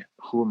I?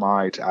 Who am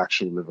I to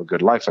actually live a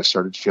good life? I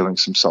started feeling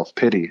some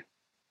self-pity.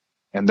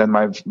 And then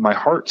my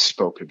heart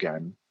spoke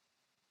again.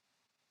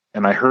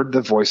 And I heard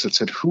the voice that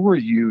said, who are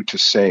you to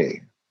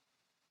say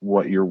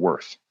what you're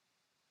worth?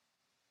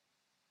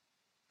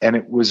 And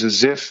it was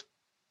as if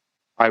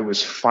I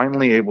was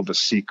finally able to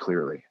see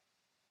clearly.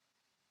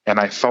 And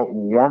I felt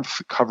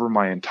warmth cover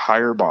my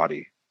entire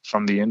body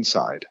from the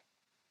inside.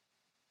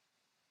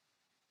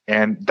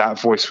 And that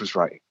voice was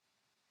right.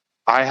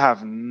 I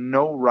have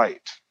no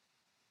right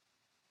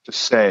to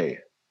say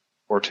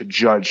or to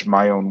judge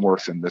my own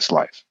worth in this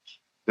life.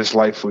 This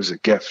life was a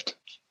gift,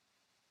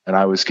 and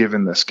I was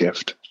given this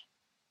gift,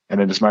 and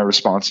it is my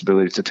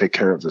responsibility to take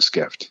care of this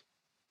gift.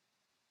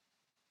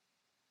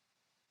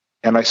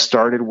 And I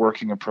started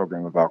working a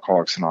program of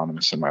Alcoholics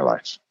Anonymous in my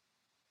life.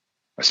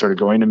 I started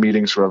going to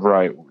meetings where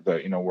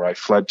I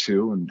fled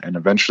to, and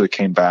eventually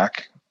came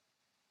back,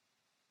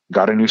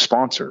 got a new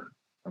sponsor,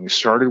 and we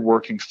started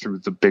working through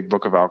the big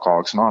book of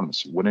Alcoholics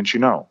Anonymous. Wouldn't you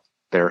know?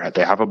 They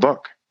have a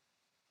book.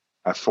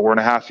 At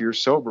 4.5 years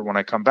sober, when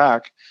I come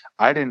back,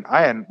 I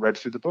hadn't read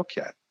through the book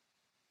yet.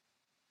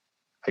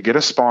 I get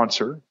a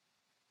sponsor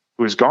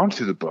who has gone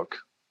through the book,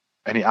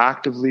 and he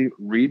actively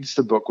reads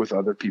the book with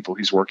other people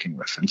he's working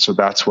with. And so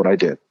that's what I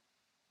did.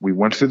 We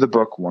went through the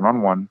book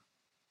one-on-one,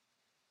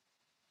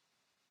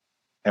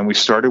 and we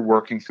started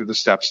working through the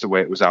steps the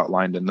way it was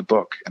outlined in the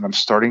book. And I'm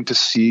starting to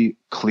see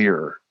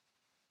clearer.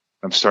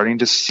 I'm starting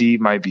to see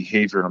my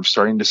behavior, and I'm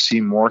starting to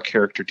see more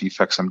character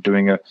defects. I'm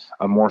doing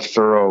a more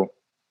thorough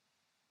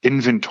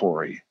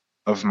inventory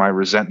of my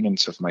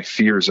resentments, of my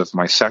fears, of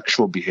my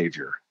sexual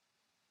behavior.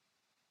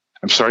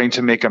 I'm starting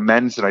to make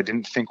amends that I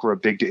didn't think were a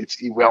big deal.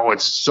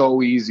 It's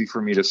so easy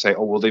for me to say,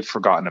 oh, well, they've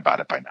forgotten about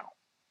it by now.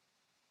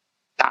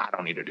 I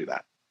don't need to do that.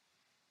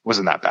 It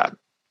wasn't that bad.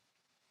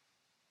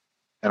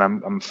 And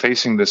I'm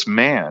facing this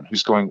man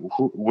who's going,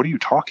 what are you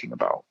talking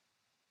about?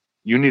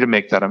 You need to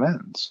make that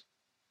amends.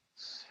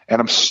 And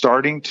I'm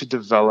starting to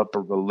develop a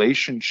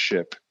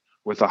relationship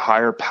with a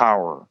higher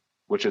power,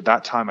 which at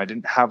that time I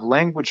didn't have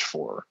language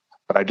for,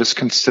 but I just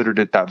considered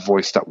it that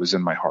voice that was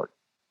in my heart.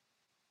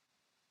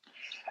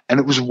 And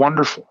it was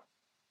wonderful.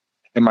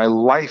 And my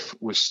life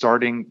was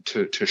starting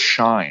to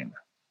shine.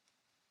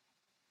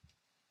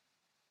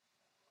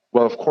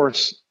 Well, of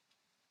course,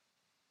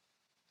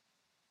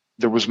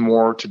 there was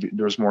more to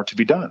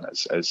be done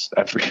as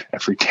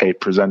every day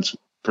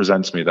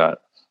presents me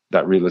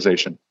that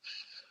realization.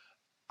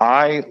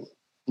 I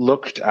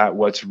looked at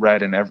what's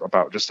read in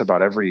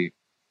about every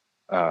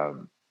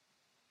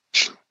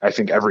I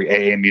think every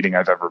AA meeting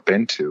I've ever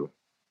been to,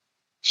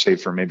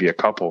 save for maybe a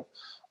couple,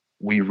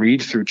 we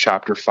read through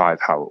chapter 5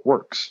 how it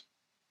works.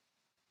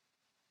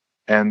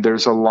 And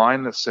there's a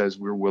line that says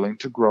we're willing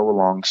to grow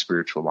along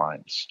spiritual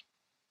lines.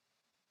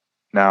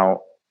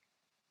 Now,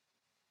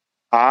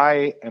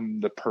 I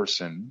am the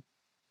person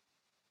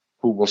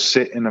who will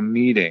sit in a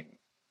meeting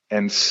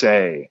and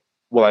say,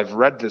 well, I've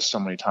read this so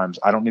many times,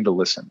 I don't need to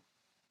listen.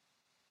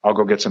 I'll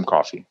go get some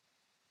coffee.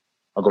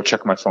 I'll go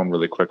check my phone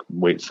really quick,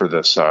 wait for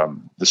this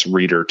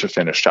reader to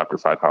finish chapter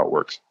 5, how it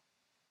works.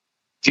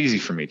 It's easy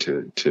for me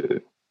to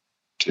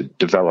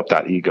develop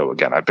that ego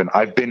again.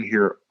 I've been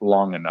here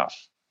long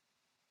enough.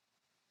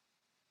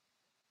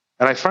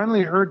 And I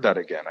finally heard that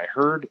again. I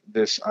heard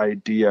this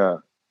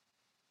idea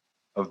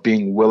of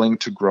being willing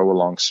to grow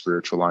along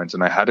spiritual lines.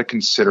 And I had to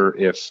consider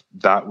if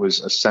that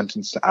was a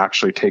sentence to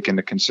actually take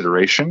into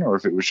consideration or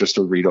if it was just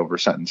a read over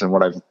sentence. And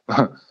what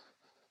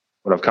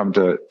I've come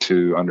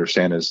to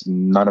understand is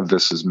none of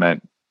this is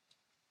meant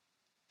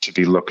to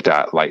be looked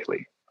at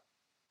lightly.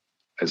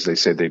 As they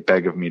say, they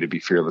beg of me to be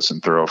fearless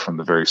and thorough from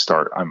the very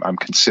start. I'm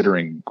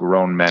considering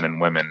grown men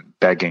and women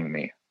begging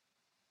me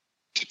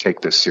to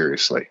take this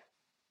seriously.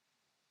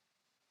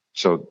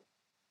 So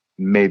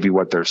maybe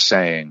what they're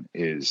saying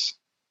is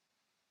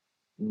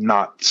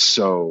not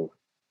so.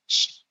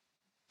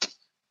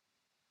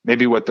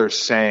 Maybe what they're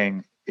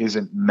saying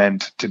isn't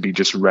meant to be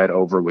just read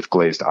over with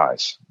glazed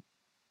eyes.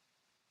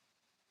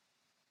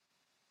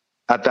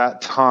 At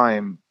that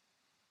time,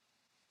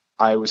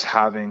 I was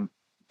having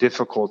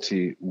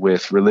difficulty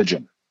with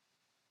religion.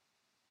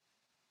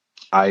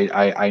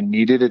 I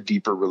needed a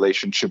deeper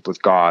relationship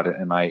with God,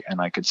 and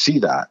I could see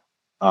that.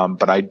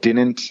 But I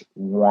didn't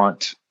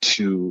want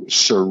to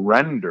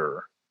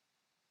surrender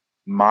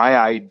my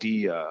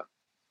idea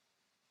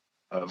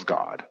of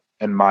God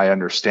and my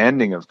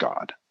understanding of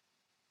God.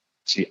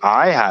 See,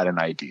 I had an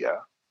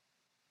idea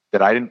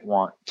that I didn't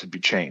want to be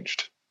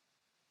changed.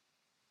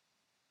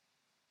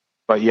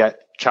 But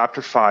yet,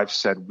 chapter 5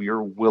 said we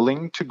are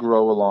willing to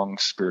grow along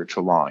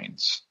spiritual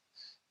lines.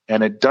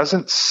 And it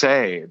doesn't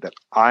say that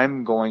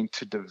I'm going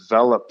to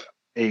develop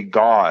a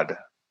God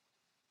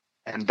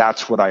and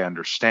that's what I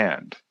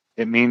understand.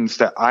 It means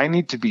that I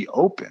need to be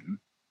open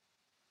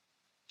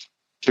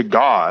to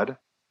God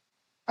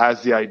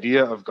as the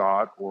idea of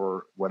God,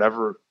 or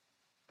whatever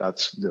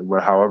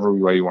however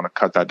way you want to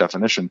cut that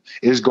definition,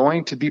 is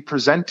going to be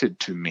presented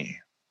to me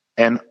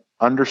and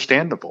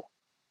understandable.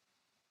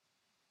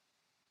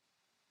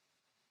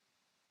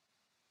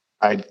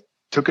 I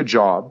took a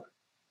job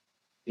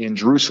in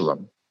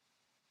Jerusalem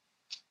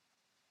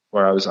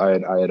where I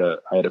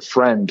had a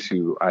friend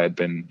who I had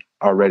been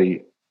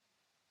already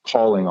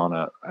calling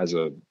on as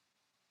a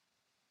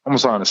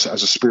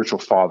spiritual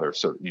father.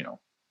 So,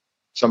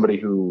 somebody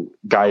who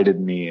guided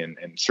me in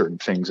certain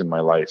things in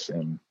my life,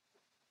 and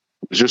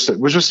it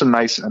was just a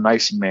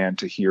nice man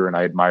to hear, and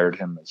I admired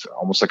him as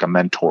almost like a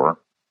mentor.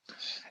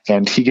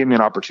 And he gave me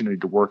an opportunity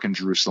to work in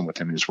Jerusalem with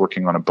him. He was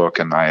working on a book,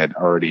 and I had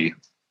already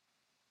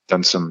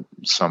done some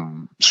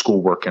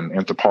schoolwork in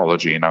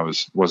anthropology, and I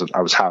wasn't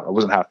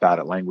half bad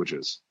at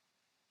languages.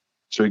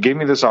 So he gave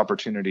me this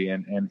opportunity,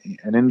 and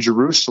in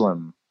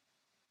Jerusalem,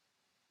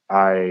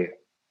 I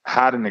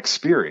had an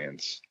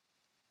experience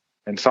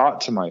and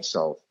thought to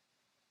myself,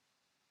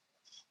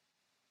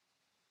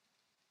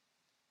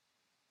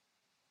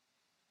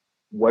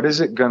 what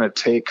is it going to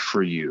take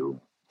for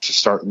you to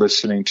start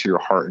listening to your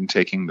heart and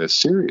taking this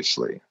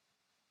seriously?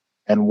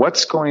 And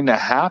what's going to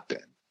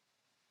happen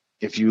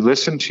if you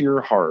listen to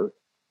your heart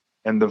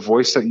and the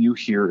voice that you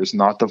hear is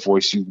not the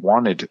voice you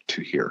wanted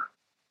to hear?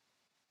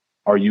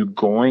 Are you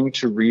going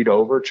to read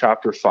over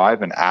chapter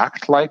 5 and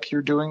act like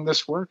you're doing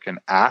this work and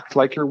act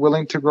like you're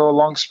willing to grow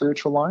along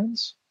spiritual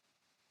lines?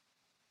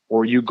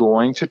 Or are you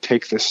going to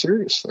take this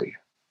seriously?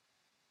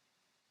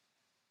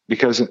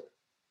 Because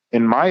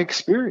in my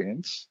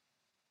experience,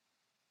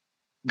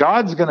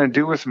 God's going to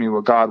do with me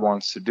what God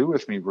wants to do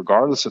with me,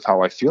 regardless of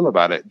how I feel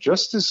about it,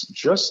 just as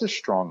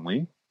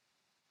strongly,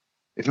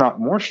 if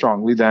not more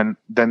strongly, than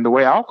the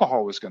way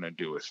alcohol was going to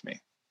do with me.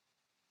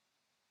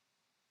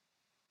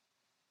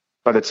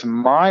 But it's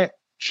my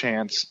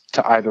chance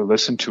to either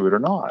listen to it or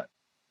not.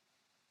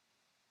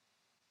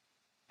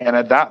 And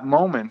at that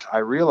moment, I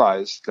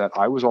realized that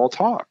I was all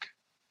talk.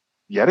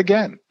 Yet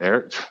again,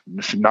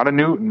 not a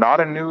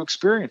new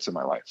experience in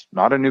my life,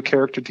 not a new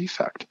character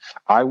defect.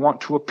 I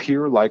want to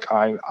appear like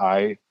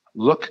I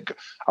look good.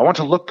 I want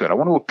to look good. I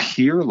want to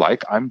appear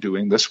like I'm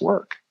doing this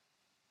work.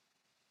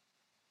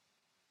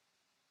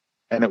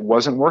 And it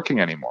wasn't working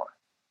anymore.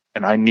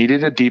 And I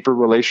needed a deeper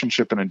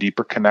relationship and a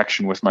deeper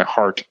connection with my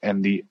heart.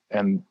 And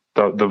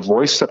the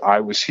voice that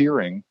I was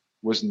hearing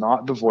was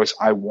not the voice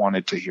I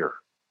wanted to hear.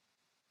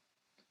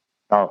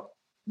 Now,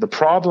 the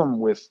problem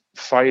with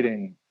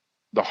fighting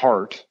the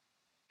heart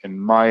in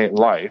my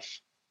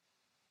life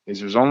is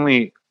there's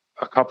only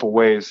a couple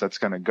ways that's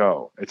going to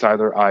go. It's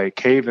either I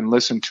cave and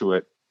listen to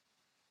it,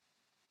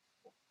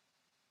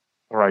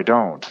 or I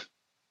don't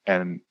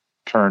and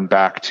turn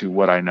back to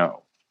what I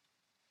know.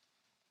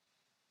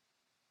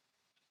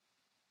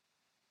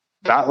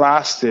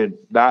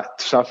 That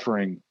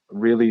suffering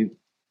really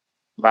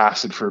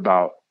lasted for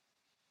about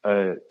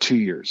 2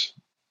 years.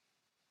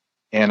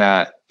 And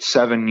at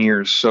 7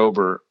 years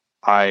sober,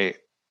 I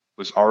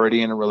was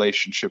already in a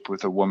relationship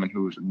with a woman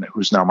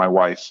who's now my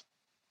wife,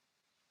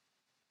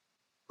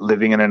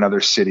 living in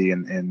another city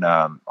and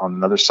on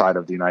another side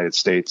of the United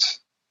States.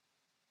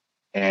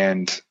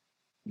 And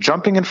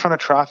jumping in front of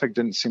traffic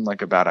didn't seem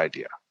like a bad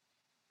idea.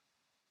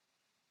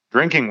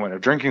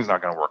 Drinking's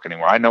not going to work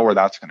anymore. I know where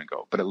that's going to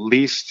go, but at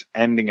least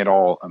ending it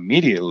all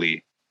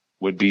immediately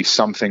would be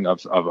something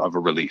of a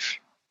relief.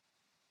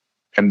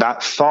 And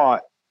that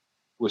thought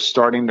was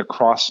starting to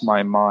cross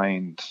my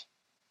mind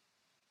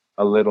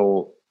a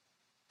little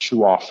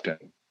too often.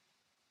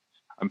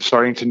 I'm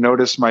starting to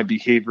notice my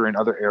behavior in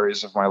other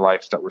areas of my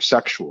life that were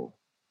sexual,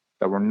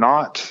 that were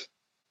not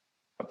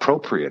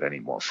appropriate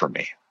anymore for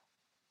me,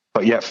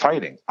 but yet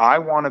fighting. I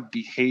want to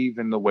behave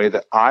in the way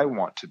that I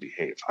want to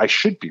behave. I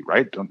should be,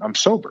 right? I'm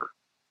sober.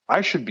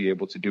 I should be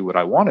able to do what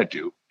I want to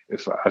do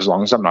as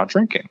long as I'm not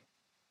drinking.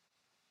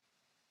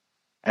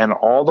 And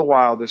all the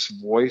while, this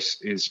voice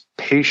is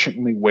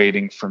patiently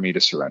waiting for me to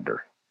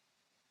surrender.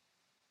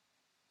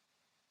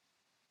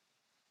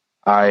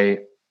 I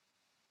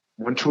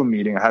went to a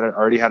meeting. I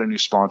already had a new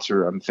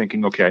sponsor. I'm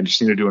thinking, okay, I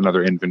just need to do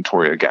another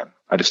inventory again.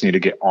 I just need to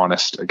get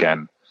honest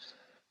again.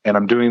 And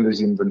I'm doing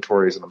these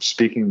inventories and I'm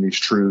speaking these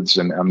truths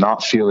and I'm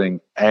not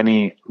feeling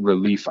any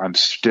relief. I'm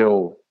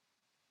still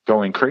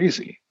going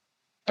crazy.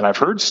 And I've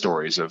heard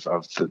stories of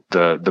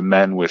the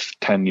men with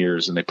 10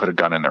 years and they put a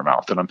gun in their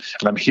mouth. And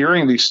I'm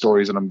hearing these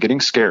stories and I'm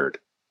getting scared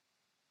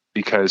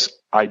because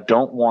I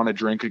don't want to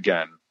drink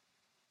again,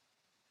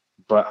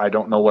 but I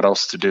don't know what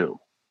else to do.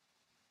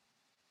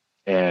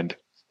 And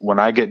when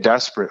I get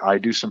desperate, I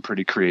do some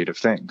pretty creative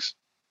things,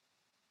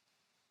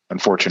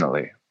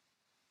 unfortunately.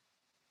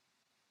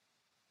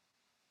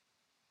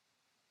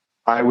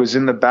 I was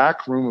in the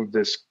back room of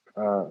this,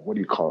 what do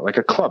you call it? Like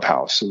a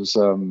clubhouse. It was,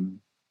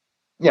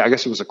 I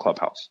guess it was a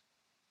clubhouse.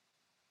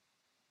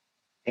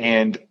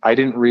 And I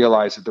didn't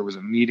realize that there was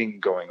a meeting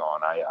going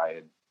on. I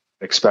had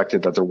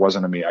expected that there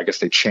wasn't a meeting. I guess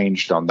they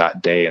changed on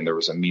that day, and there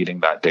was a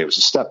meeting that day. It was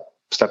a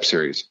step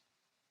series.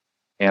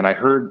 And I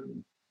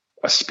heard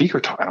a speaker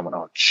talk, and I went,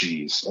 oh,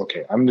 geez,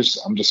 okay, I'm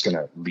just going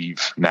to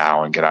leave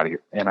now and get out of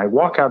here. And I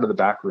walk out of the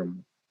back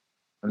room,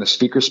 and the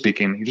speaker's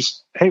speaking. He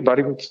just, hey,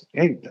 buddy,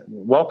 hey,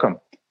 welcome.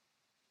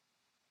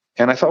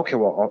 And I thought, okay,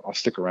 well, I'll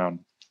stick around.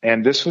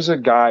 And this was a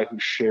guy who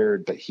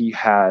shared that he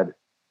had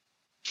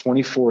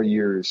 24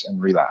 years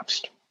and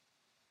relapsed.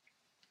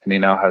 And he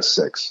now has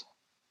 6.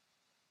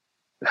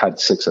 Had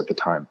 6 at the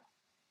time.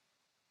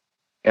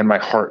 And my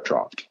heart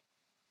dropped.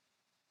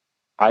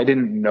 I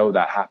didn't know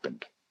that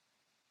happened.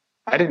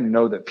 I didn't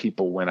know that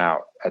people went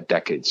out a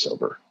decade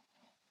sober.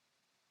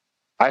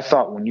 I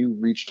thought when you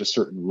reached a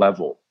certain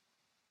level,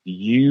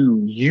 you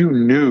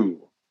knew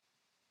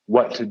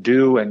what to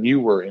do, and you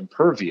were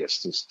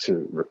impervious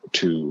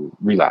to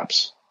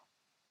relapse.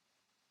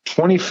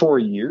 24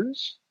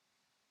 years?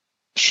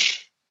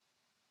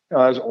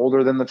 I was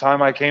older than the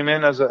time I came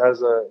in as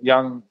a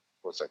young,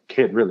 was a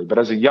kid really, but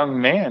as a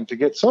young man to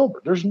get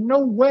sober. There's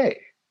no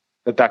way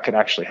that could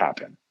actually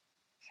happen.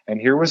 And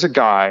here was a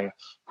guy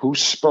who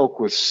spoke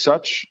with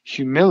such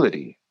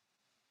humility,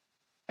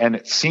 and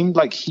it seemed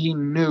like he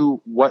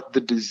knew what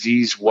the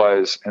disease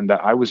was and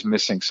that I was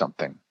missing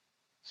something.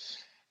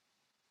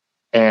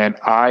 And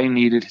I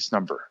needed his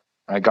number.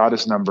 I got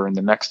his number, and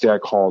the next day I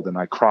called and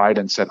I cried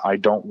and said, I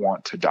don't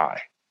want to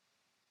die.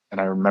 And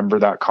I remember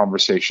that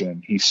conversation,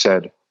 and he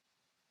said,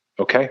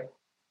 okay,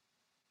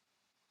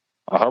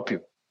 I'll help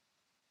you.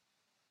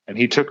 And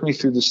he took me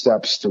through the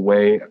steps the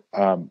way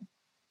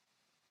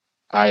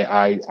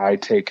I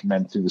take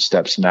men through the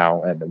steps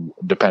now, and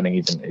depending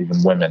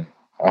even women,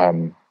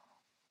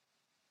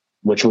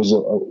 which was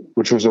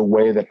a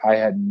way that I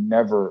had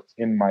never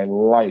in my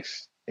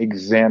life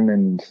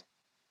examined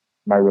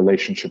my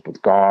relationship with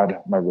God,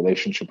 my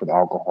relationship with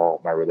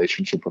alcohol, my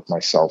relationship with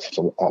myself. It's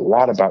a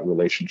lot about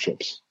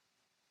relationships.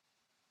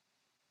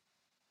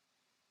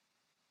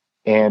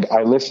 And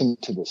I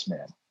listened to this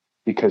man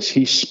because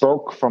he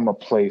spoke from a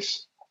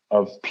place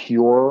of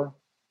pure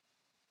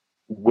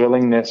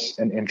willingness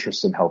and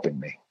interest in helping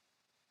me.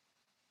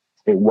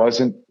 It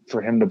wasn't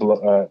for him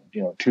to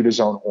toot his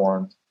own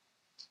horn.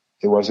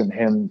 It wasn't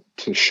him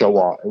to show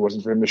off. It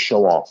wasn't for him to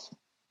show off.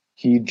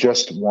 He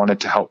just wanted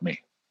to help me.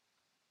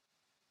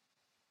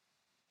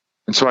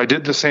 And so I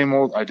did the same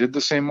old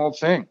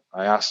thing.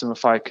 I asked him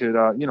if I could,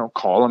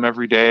 call him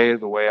every day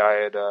the way I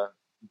had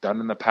done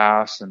in the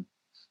past. And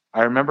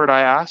I remembered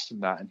I asked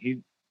him that, and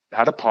he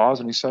had a pause,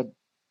 and he said,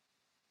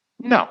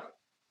 no,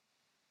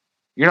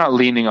 you're not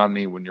leaning on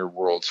me when your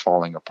world's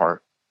falling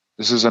apart.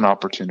 This is an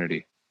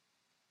opportunity.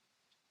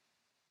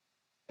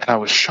 And I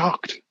was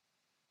shocked,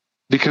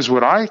 because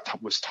what I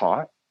was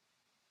taught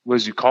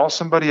was you call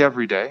somebody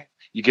every day,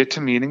 you get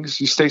to meetings,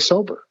 you stay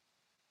sober.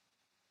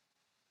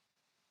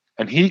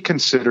 And he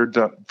considered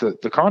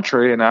the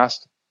contrary and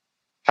asked,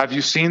 have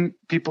you seen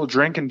people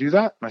drink and do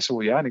that? And I said,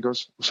 well, yeah. And he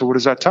goes, so what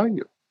does that tell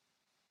you?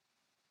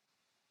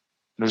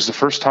 And it was the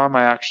first time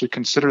I actually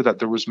considered that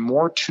there was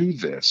more to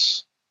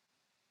this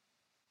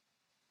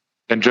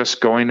than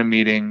just going to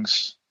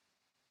meetings,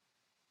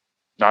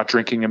 not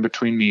drinking in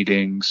between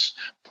meetings,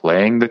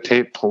 playing the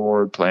tape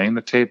forward, playing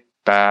the tape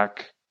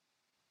back.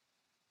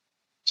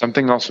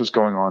 Something else was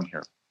going on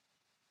here.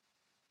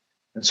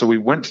 And so we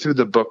went through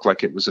the book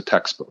like it was a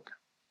textbook.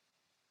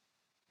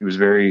 He was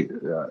very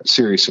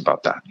serious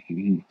about that.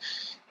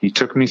 He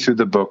took me through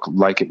the book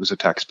like it was a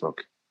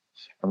textbook.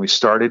 And we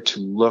started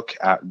to look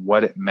at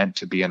what it meant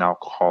to be an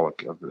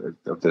alcoholic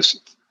of this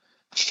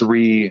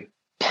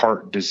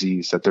 3-part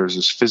disease, that there's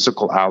this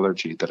physical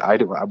allergy that I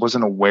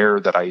wasn't aware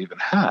that I even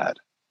had,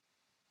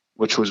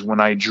 which was when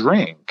I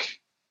drink,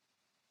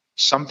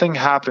 something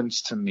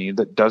happens to me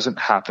that doesn't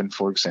happen,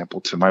 for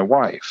example, to my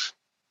wife,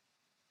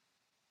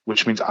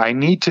 which means I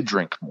need to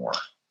drink more.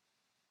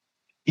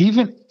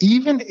 Even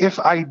if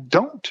I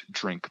don't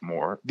drink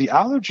more, the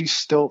allergy is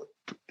still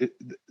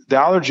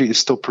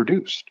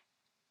produced.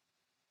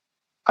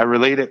 I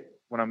relate it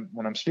when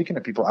I'm speaking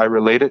to people. I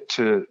relate it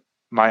to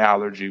my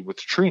allergy with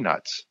tree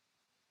nuts.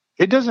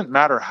 It doesn't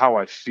matter how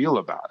I feel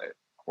about it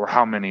or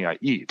how many I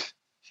eat.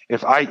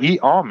 If I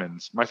eat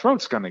almonds, my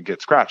throat's going to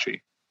get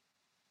scratchy.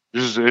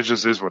 It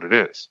just is what it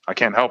is. I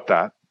can't help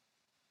that.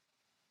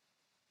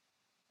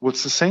 Well,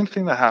 it's the same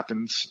thing that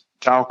happens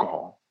to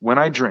alcohol. When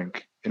I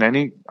drink, with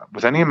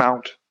any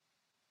amount,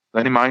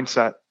 any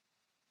mindset,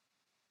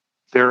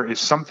 there is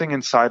something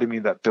inside of me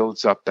that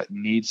builds up that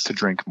needs to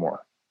drink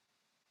more.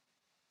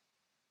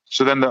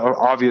 So then the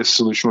obvious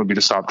solution would be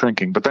to stop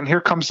drinking. But then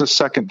here comes the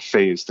second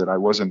phase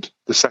the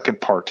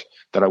second part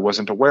that I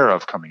wasn't aware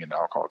of coming into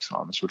Alcoholics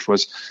Anonymous, which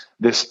was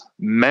this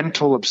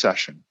mental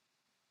obsession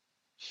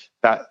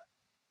that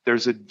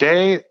there's a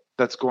day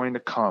that's going to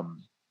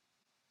come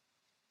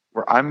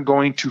where I'm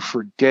going to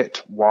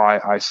forget why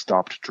I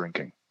stopped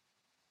drinking.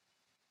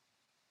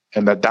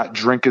 And that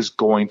drink is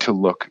going to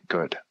look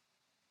good.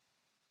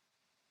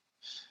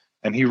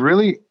 And he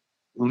really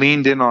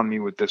leaned in on me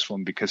with this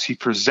one because he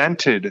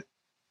presented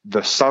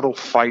the subtle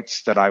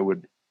fights that I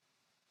would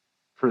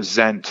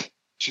present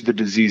to the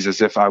disease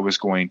as if I was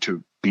going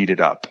to beat it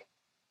up.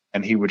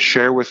 And he would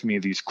share with me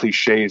these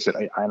cliches that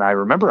I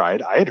remember I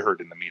had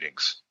heard in the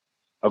meetings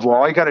of, well,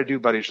 all you got to do,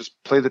 buddy, is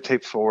just play the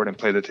tape forward and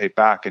play the tape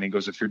back. And he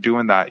goes, if you're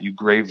doing that, you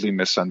gravely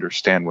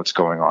misunderstand what's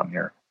going on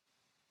here.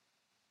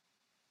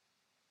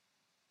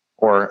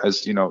 Or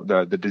as you know,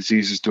 the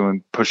disease is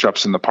doing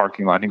push-ups in the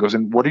parking lot. And he goes,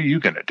 and what are you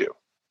going to do?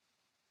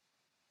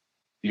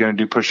 You going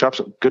to do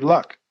push-ups? Good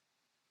luck.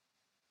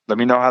 Let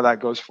me know how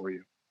that goes for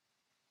you.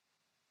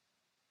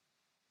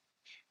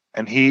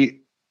 And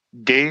he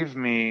gave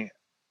me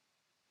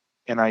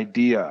an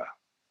idea.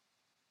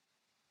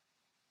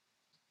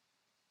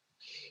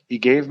 He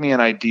gave me an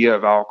idea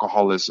of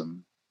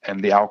alcoholism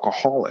and the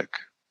alcoholic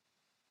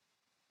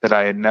that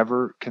I had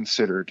never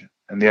considered.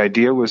 And the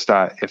idea was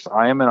that if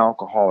I am an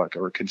alcoholic,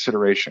 or a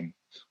consideration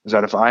was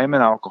that if I am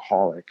an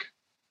alcoholic,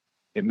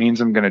 it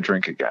means I'm going to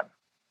drink again.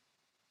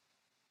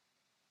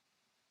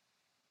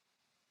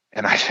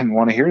 And I didn't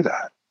want to hear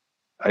that.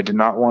 I did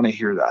not want to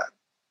hear that.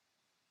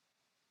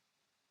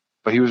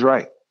 But he was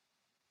right.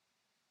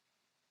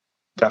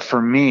 That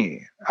for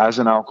me, as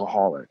an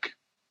alcoholic,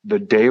 the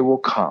day will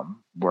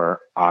come where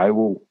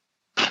I'll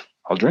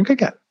drink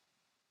again.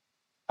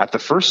 At the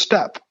first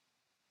step,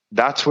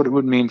 that's what it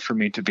would mean for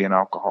me to be an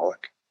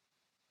alcoholic.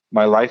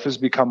 My life has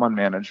become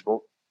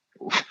unmanageable,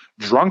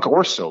 drunk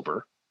or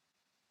sober,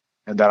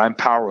 and that I'm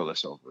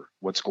powerless over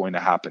what's going to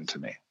happen to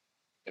me.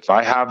 If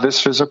I have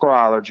this physical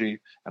allergy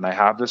and I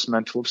have this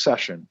mental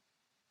obsession,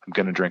 I'm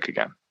going to drink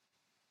again.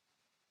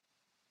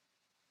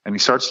 And he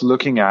starts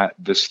looking at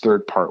this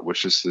third part,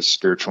 which is this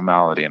spiritual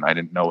malady. And I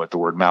didn't know what the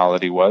word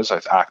malady was.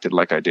 I've acted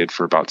like I did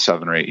for about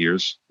 7 or 8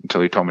 years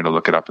until he told me to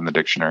look it up in the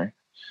dictionary.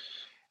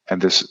 And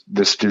this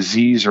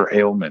disease or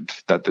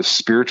ailment, that this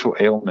spiritual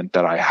ailment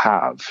that I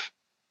have,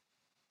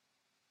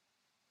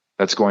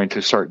 that's going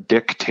to start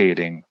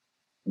dictating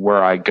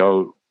where I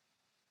go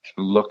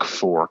and look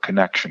for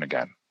connection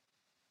again.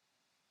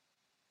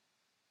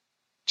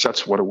 So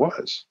that's what it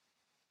was.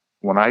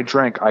 When I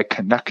drank, I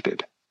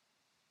connected.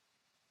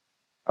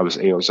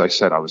 As I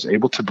said, I was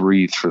able to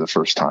breathe for the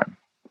first time.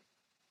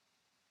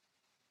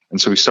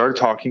 And so we started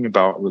talking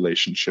about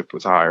relationship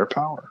with a higher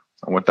power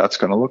and what that's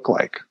going to look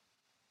like.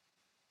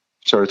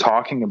 Started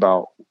talking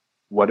about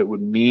what it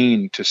would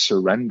mean to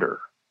surrender.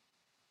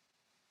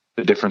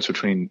 The difference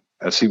between,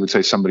 as he would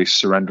say, somebody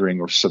surrendering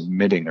or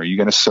submitting. Are you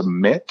going to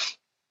submit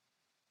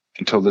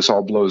until this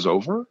all blows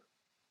over?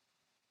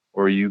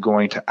 Or are you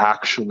going to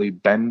actually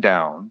bend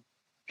down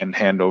and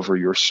hand over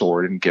your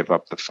sword and give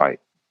up the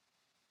fight?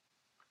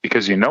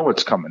 Because you know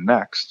what's coming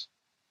next.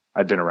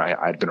 I'd been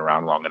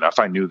around long enough.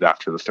 I knew that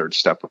after the third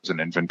step was an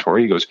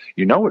inventory. He goes,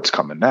 you know what's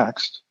coming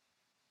next.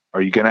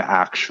 Are you going to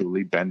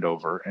actually bend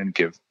over and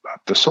give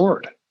up the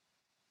sword?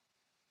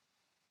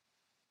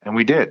 And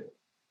we did.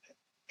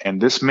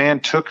 And this man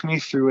took me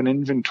through an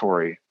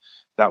inventory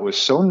that was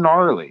so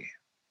gnarly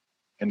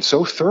and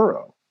so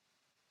thorough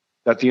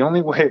that the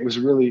only way it was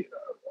really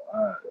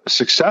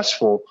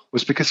successful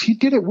was because he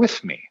did it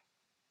with me.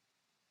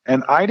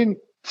 And I didn't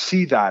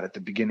see that at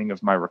the beginning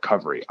of my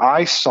recovery.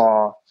 I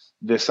saw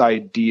this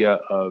idea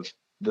of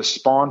the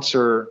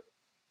sponsor,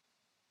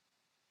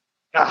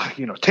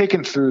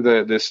 taken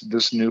through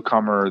this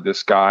newcomer,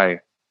 this guy,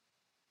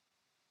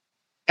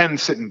 and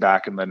sitting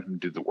back and letting him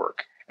do the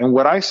work. And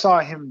what I saw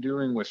him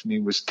doing with me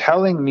was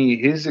telling me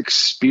his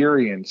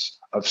experience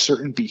of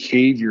certain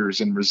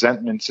behaviors and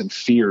resentments and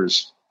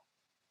fears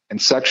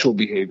and sexual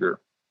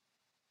behavior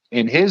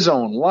in his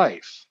own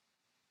life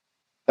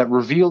that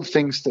revealed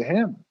things to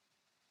him,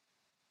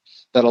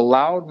 that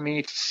allowed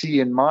me to see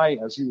in my,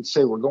 as you would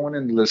say, we're going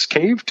into this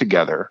cave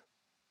together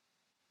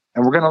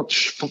and we're going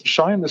to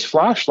shine this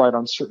flashlight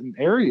on certain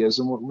areas.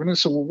 And we're going to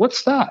say, well,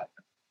 what's that?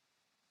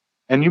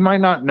 And you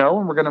might not know,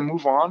 and we're going to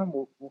move on and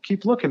we'll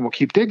keep looking. We'll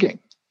keep digging.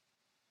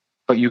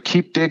 But you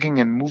keep digging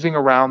and moving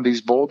around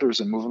these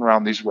boulders and moving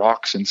around these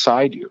rocks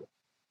inside you.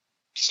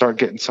 Start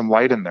getting some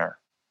light in there.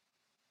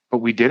 But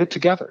we did it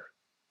together.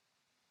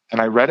 And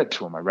I read it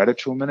to him. I read it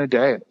to him in a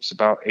day. It was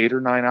about 8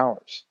 or 9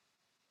 hours.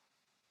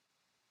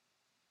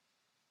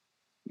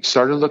 We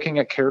started looking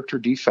at character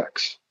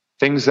defects,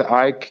 things that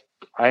I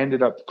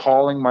ended up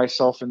calling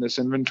myself in this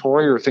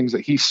inventory, or things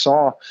that he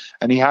saw.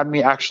 And he had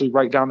me actually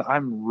write down,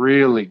 I'm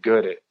really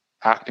good at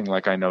acting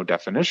like I know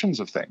definitions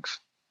of things.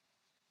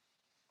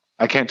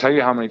 I can't tell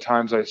you how many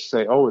times I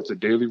say, oh, it's a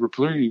daily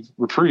reprieve.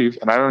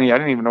 And I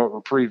didn't even know what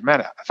reprieve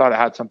meant. I thought it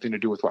had something to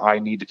do with what I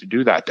needed to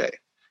do that day.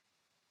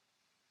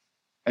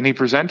 And he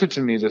presented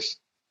to me this,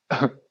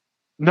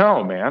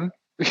 no, man,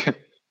 a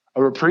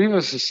reprieve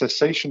is a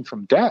cessation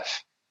from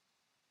death.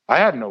 I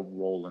had no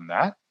role in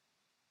that.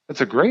 It's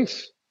a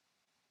grace.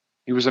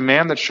 He was a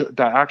man that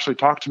actually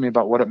talked to me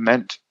about what it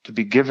meant to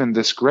be given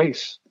this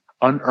grace,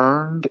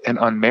 unearned and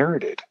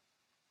unmerited.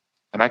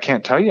 And I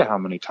can't tell you how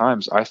many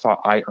times I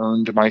thought I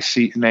earned my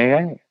seat in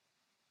AA.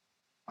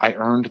 I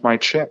earned my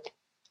chip.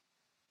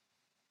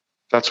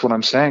 That's what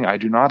I'm saying. I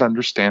do not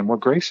understand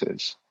what grace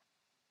is.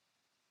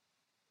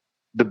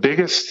 The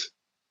biggest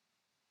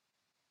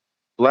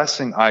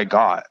blessing I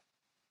got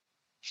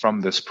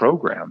from this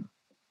program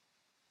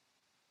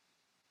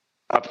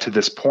up to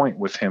this point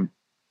with him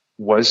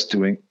was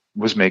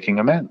making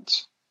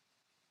amends.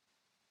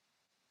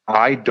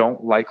 I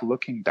don't like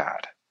looking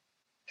bad.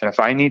 And if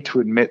I need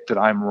to admit that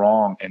I'm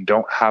wrong and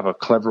don't have a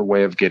clever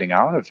way of getting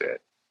out of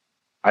it,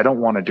 I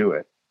don't want to do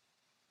it.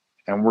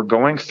 And we're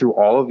going through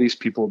all of these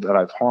people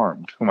that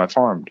whom I've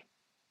harmed.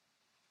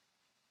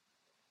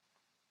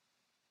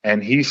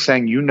 And he's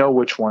saying, you know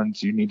which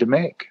ones you need to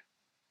make.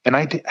 And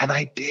I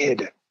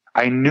did.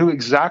 I knew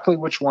exactly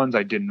which ones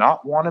I did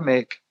not want to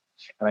make.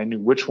 And I knew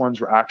which ones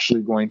were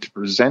actually going to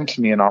present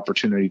me an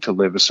opportunity to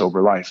live a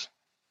sober life.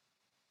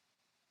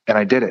 And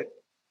I did it.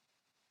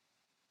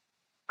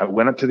 I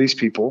went up to these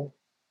people.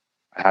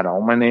 I had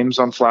all my names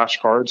on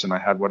flashcards, and I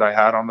had what I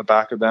had on the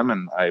back of them.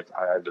 And I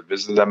had to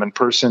visit them in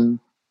person,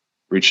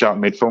 reached out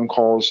and made phone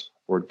calls,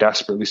 or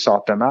desperately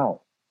sought them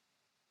out.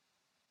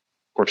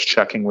 Of course,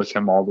 checking with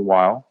him all the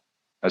while.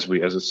 As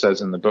it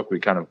says in the book, we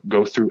kind of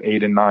go through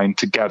 8 and 9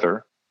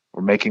 together.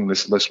 We're making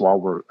this list while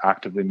we're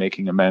actively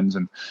making amends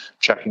and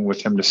checking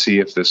with him to see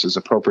if this is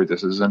appropriate,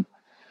 this isn't.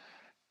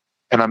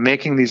 And I'm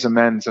making these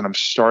amends, and I'm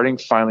starting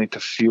finally to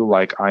feel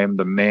like I am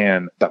the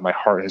man that my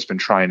heart has been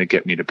trying to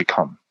get me to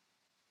become.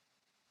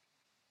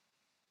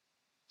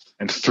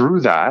 And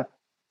through that,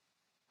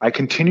 I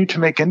continue to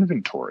make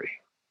inventory.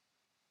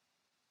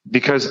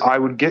 Because I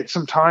would get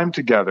some time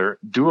together,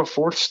 do a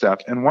 4th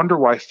step, and wonder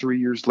why 3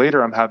 years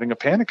later I'm having a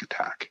panic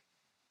attack.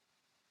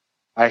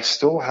 I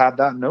still had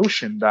that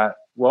notion that,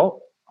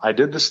 well, I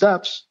did the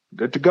steps,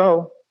 good to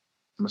go.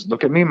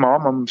 Look at me,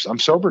 Mom, I'm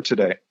sober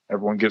today.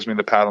 Everyone gives me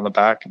the pat on the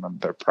back, and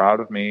they're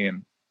proud of me.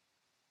 And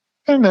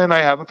then I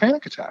have a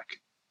panic attack.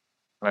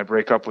 And I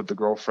break up with the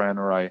girlfriend,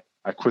 or I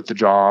quit the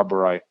job,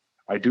 or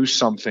I do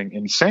something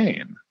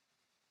insane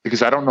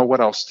because I don't know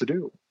what else to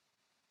do.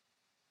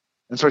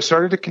 And so I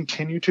started to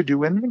continue to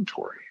do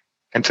inventory.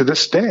 And to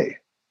this day,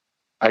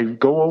 I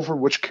go over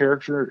which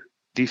character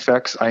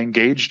defects I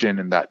engaged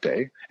in that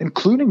day,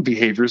 including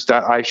behaviors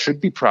that I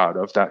should be proud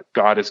of, that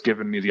God has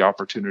given me the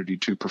opportunity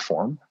to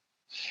perform.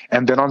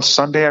 And then on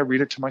Sunday, I read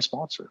it to my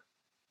sponsor.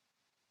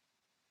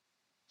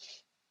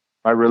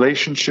 My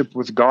relationship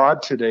with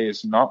God today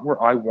is not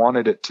where I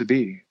wanted it to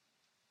be.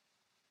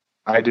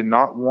 I did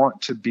not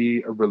want to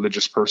be a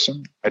religious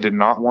person. I did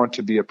not want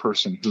to be a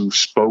person who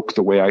spoke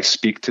the way I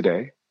speak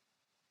today.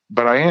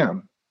 But I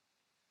am,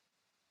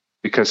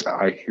 because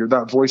I hear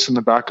that voice in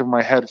the back of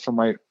my head from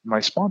my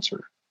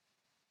sponsor.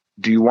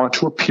 Do you want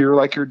to appear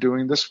like you're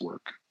doing this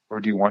work,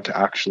 or do you want to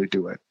actually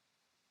do it?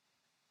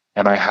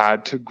 And I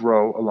had to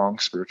grow along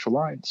spiritual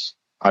lines.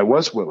 I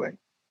was willing.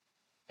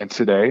 And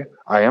today,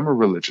 I am a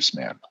religious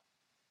man.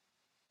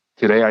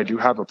 Today, I do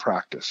have a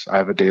practice. I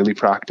have a daily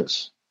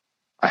practice.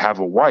 I have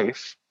a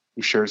wife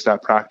who shares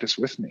that practice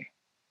with me.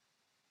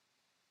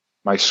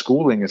 My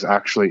schooling is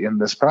actually in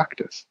this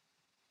practice.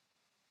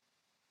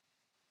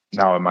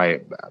 Now, am I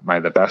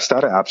the best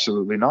at it?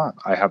 Absolutely not.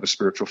 I have a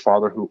spiritual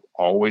father who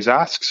always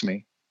asks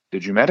me,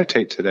 did you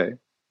meditate today?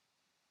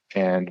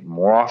 And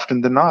more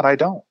often than not, I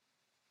don't.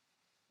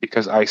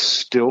 Because I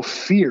still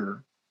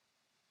fear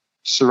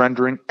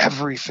surrendering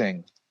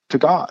everything to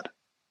God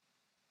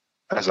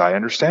as I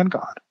understand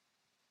God.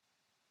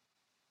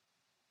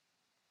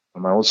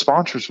 And my old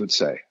sponsors would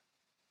say,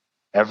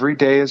 every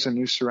day is a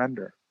new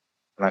surrender.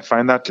 And I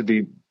find that to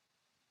be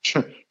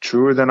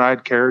truer than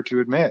I'd care to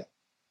admit.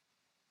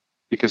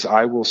 Because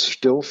I will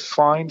still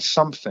find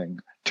something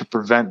to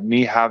prevent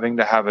me having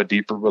to have a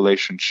deeper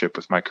relationship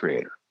with my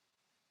Creator.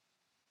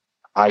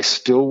 I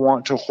still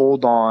want to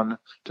hold on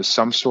to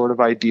some sort of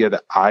idea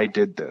that I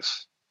did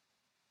this.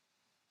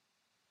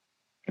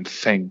 And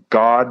thank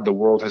God the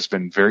world has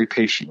been very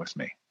patient with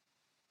me.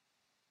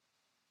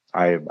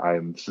 I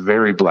am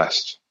very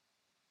blessed.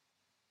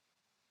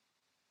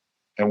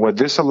 And what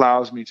this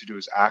allows me to do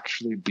is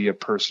actually be a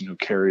person who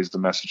carries the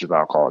message of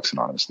Alcoholics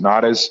Anonymous,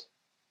 not as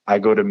I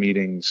go to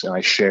meetings and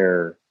I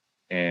share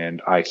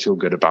and I feel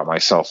good about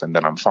myself and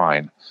then I'm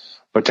fine,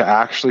 but to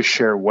actually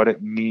share what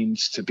it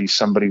means to be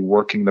somebody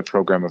working the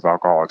program of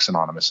Alcoholics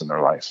Anonymous in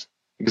their life.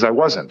 Because I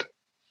wasn't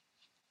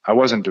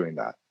doing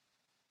that.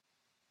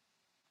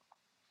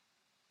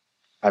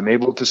 I'm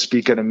able to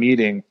speak at a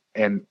meeting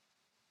and,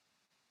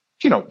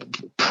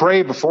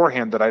 pray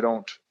beforehand that I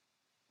don't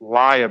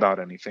lie about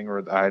anything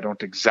or that I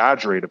don't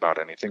exaggerate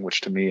about anything,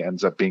 which to me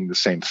ends up being the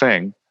same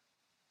thing.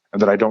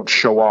 And that I don't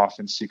show off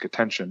and seek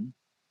attention.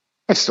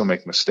 I still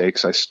make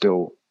mistakes. I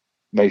still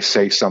may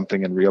say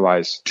something and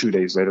realize 2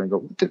 days later and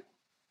go, it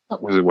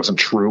wasn't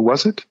true,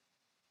 was it?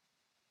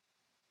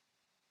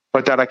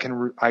 But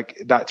that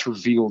that's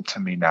revealed to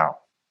me now.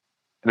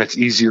 And it's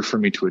easier for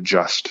me to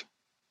adjust.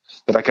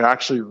 That I can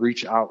actually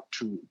reach out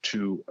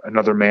to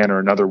another man or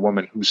another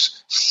woman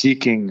who's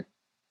seeking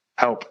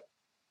help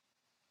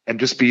and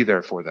just be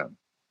there for them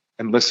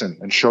and listen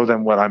and show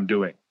them what I'm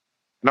doing.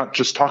 not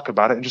just talk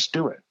about it and just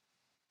do it.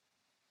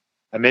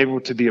 I'm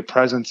able to be a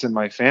presence in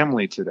my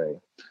family today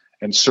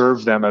and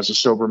serve them as a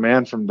sober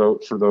man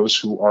for those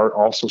who are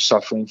also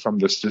suffering from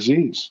this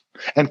disease,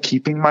 and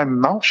keeping my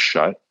mouth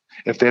shut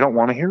if they don't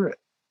want to hear it.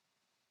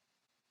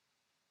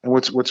 And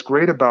what's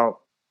great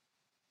about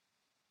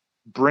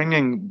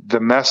bringing the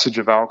message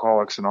of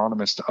Alcoholics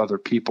Anonymous to other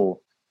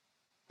people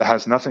that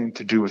has nothing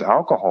to do with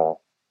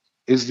alcohol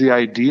is the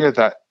idea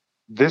that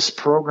this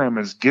program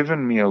has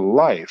given me a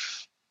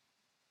life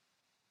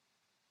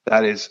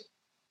that is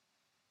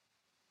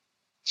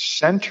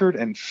centered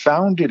and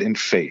founded in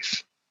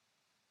faith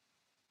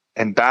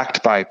and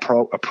backed by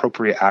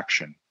appropriate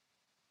action.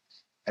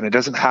 And it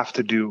doesn't have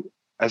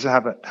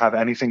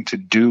anything to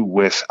do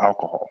with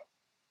alcohol.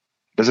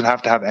 It doesn't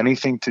have to have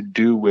anything to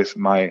do with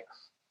my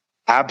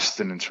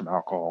abstinence from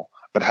alcohol,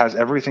 but has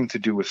everything to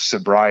do with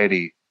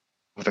sobriety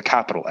with a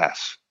capital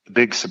S, the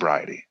big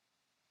sobriety.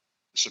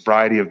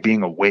 Sobriety of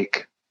being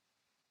awake.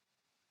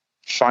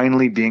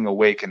 Finally being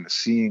awake and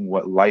seeing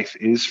what life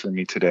is for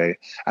me today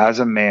as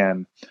a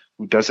man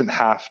who doesn't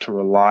have to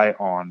rely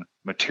on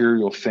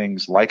material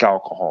things like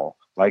alcohol,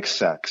 like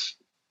sex,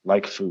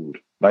 like food,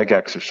 like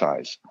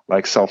exercise,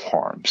 like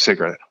self-harm,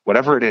 cigarette,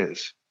 whatever it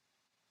is,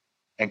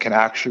 and can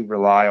actually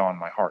rely on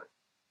my heart,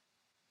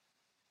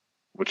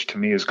 which to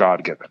me is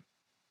God-given.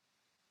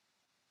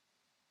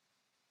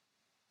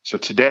 So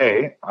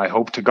today, I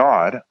hope to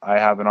God, I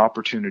have an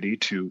opportunity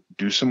to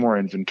do some more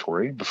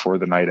inventory before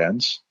the night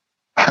ends.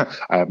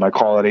 I have my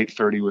call at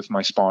 8:30 with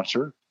my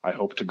sponsor. I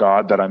hope to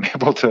God that I'm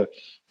able to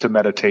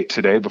meditate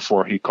today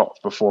before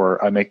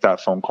I make that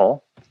phone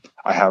call.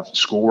 I have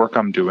schoolwork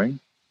I'm doing.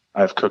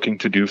 I have cooking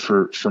to do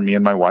for me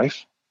and my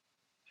wife.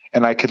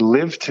 And I could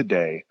live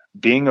today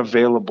being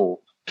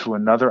available to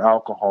another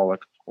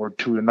alcoholic or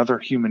to another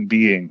human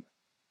being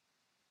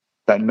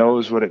that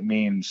knows what it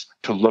means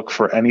to look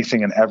for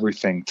anything and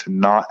everything, to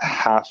not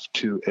have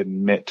to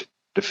admit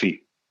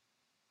defeat.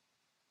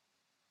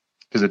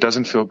 Because it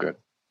doesn't feel good.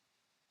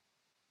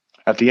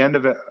 At the end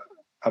of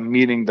a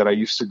meeting that I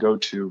used to go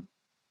to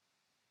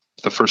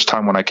the first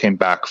time when I came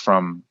back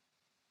from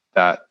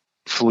that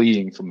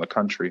fleeing from the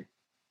country,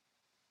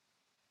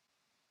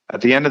 at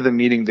the end of the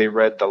meeting, they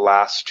read the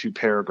last two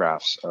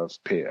paragraphs of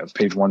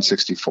page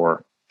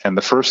 164. And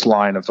the first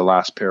line of the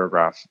last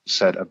paragraph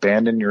said,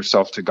 "Abandon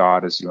yourself to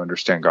God as you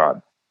understand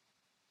God."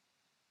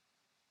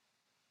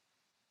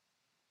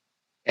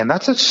 And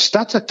that's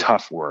a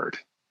tough word,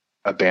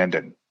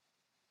 abandon.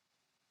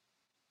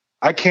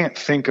 I can't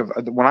think of,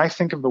 when I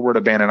think of the word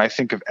abandon, I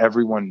think of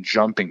everyone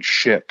jumping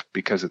ship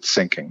because it's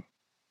sinking.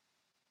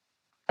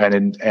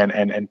 And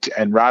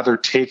rather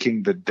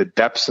taking the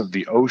depths of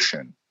the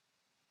ocean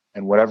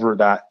and whatever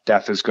that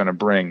death is going to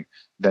bring,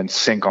 than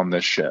sink on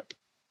this ship.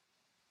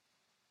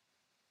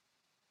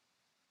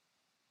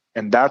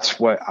 And that's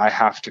what I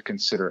have to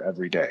consider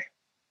every day.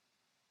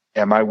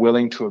 Am I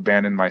willing to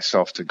abandon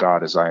myself to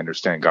God as I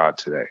understand God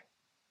today?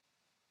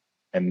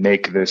 And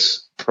make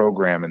this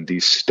program and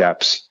these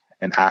steps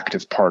an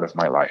active part of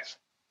my life?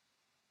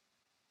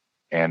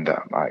 And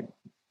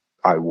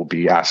I will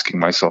be asking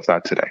myself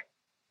that today.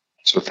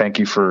 So thank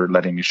you for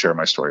letting me share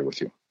my story with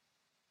you.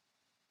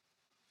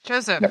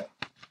 Joseph,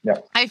 yeah.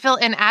 I feel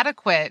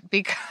inadequate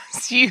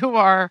because you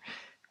are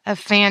a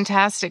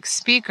fantastic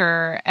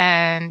speaker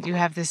and you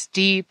have this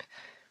deep,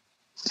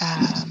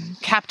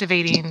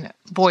 captivating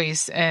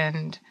voice.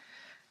 And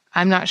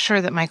I'm not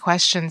sure that my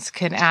questions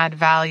can add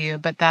value,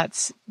 but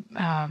that's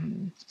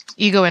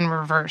ego in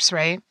reverse,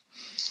 right?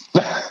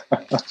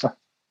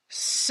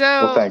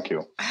 So, well, thank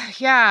you.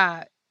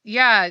 Yeah.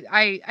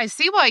 I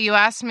see why you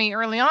asked me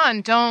early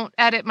on, don't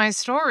edit my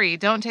story.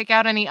 Don't take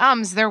out any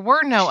ums. There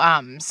were no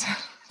ums.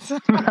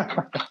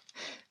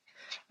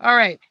 All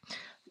right.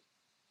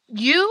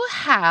 You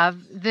have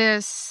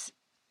this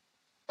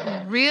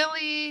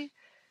really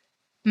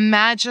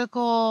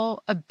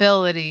magical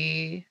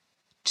ability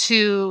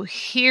to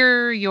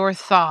hear your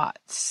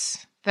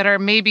thoughts that are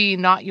maybe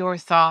not your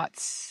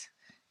thoughts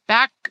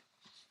back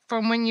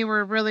from when you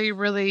were really,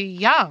 really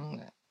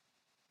young.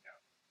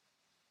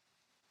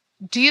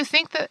 Do you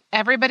think that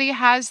everybody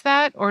has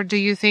that, or do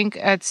you think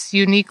it's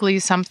uniquely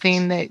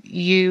something that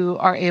you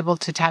are able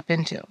to tap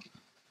into?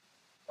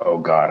 Oh,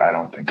 God, I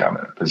don't think I'm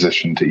in a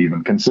position to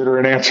even consider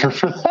an answer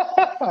for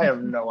that. I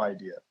have no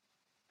idea.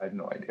 I had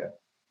no idea.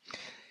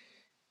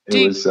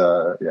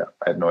 I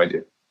had no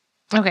idea.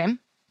 Okay.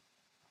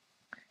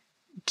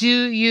 Do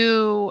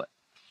you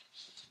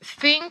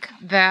think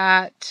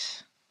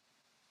that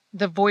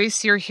the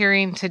voice you're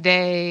hearing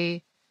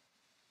today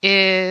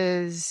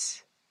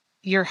is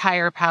your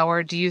higher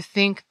power? Do you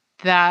think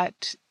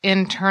that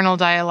internal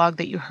dialogue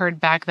that you heard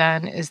back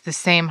then is the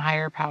same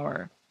higher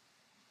power?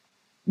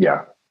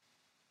 Yeah.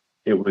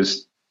 It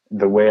was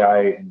the way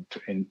I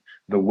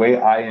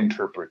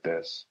interpret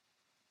this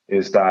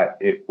is that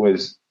it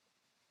was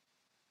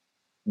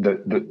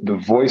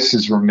the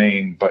voices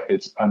remain, but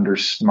it's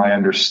my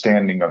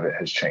understanding of it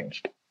has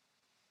changed.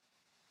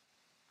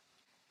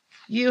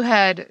 You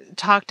had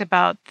talked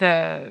about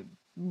the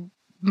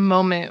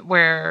moment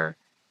where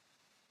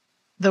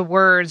the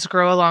words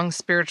 "grow along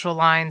spiritual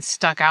lines"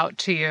 stuck out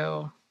to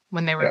you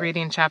when they were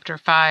reading chapter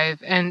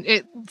 5. And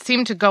it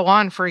seemed to go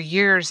on for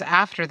years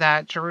after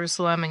that,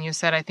 Jerusalem. And you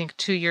said, I think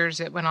 2 years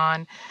it went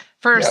on.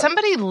 For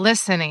somebody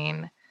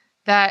listening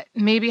that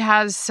maybe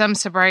has some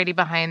sobriety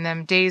behind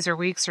them, days or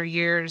weeks or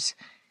years,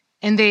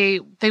 and they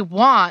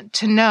want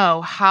to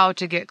know how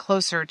to get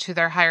closer to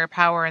their higher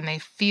power and they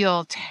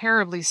feel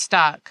terribly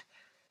stuck,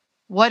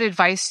 what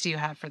advice do you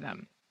have for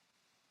them?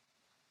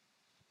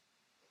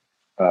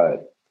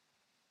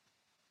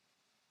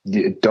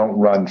 Don't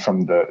run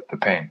from the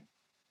pain.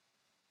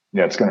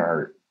 Yeah, it's going to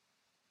hurt.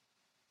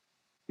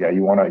 Yeah,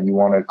 you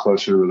want a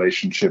closer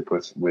relationship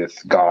with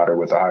God or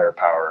with a higher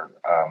power.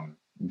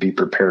 Be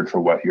prepared for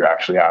what you're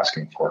actually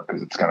asking for,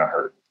 because it's going to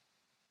hurt.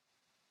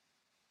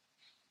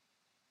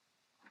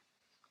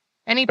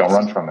 Don't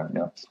run from it.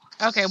 Yeah.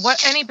 Okay.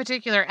 Any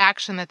particular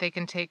action that they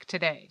can take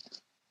today?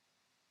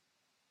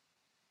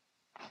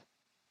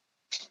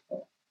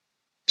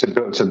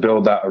 To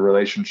build a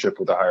relationship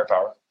with a higher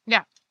power.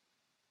 Yeah.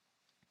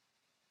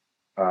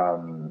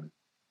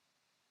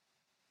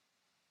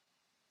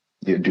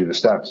 You do the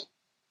steps.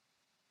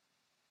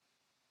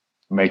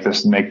 Make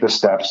the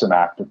steps an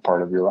active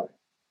part of your life.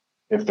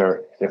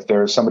 If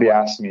there's somebody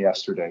asked me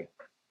yesterday,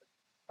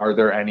 are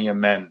there any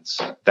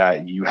amends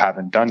that you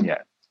haven't done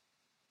yet?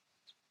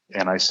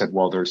 And I said,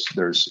 well,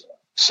 there's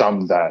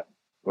some that,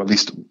 or at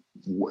least,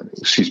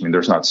 excuse me,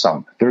 there's not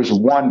some. There's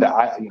one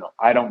that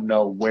I don't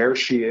know where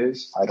she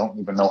is. I don't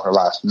even know her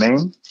last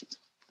name.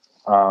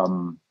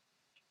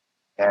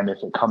 And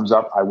if it comes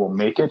up, I will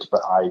make it,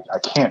 but I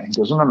can't. He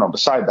goes, no.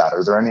 Beside that,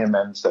 are there any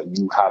amends that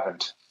you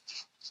haven't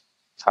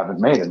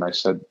made? And I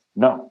said,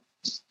 no.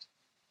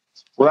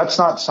 Well, that's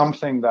not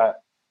something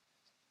that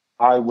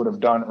I would have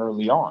done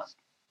early on,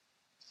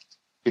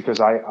 because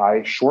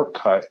I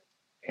shortcut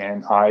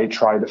and I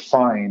try to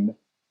find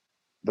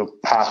the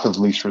path of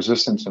least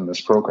resistance in this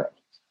program.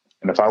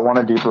 And if I want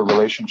a deeper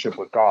relationship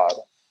with God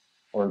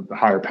or the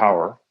higher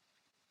power,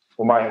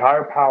 well, my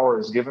higher power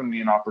has given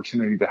me an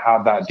opportunity to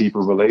have that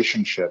deeper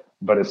relationship,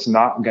 but it's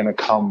not going to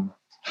come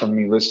from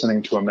me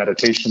listening to a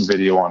meditation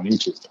video on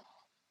YouTube.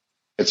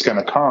 It's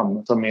going to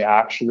come from me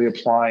actually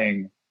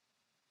applying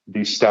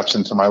these steps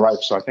into my life.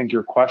 So I think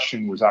your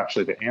question was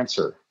actually the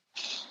answer.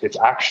 It's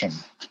action.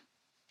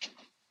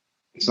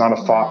 It's not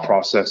a thought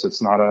process.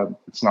 It's not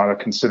a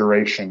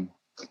consideration.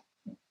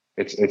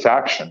 It's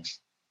action.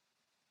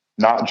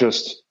 Not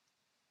just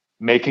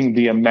making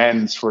the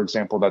amends, for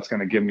example, that's going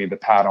to give me the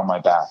pat on my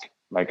back.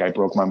 Like, I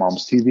broke my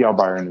mom's TV, I'll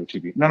buy her a new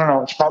TV.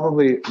 No. It's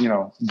probably,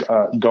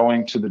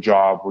 going to the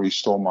job where you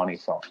stole money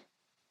from,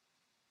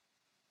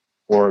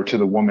 or to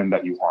the woman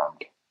that you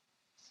harmed.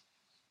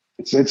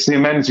 It's the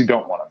amends you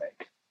don't want to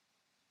make.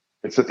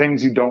 It's the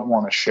things you don't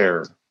want to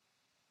share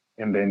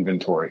in the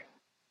inventory.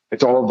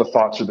 It's all of the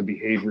thoughts or the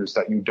behaviors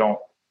that you don't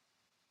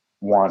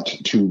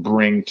want to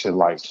bring to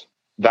light.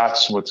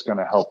 That's what's going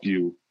to help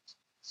you.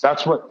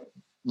 That's what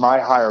my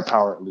higher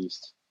power, at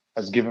least,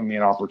 has given me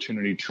an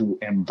opportunity to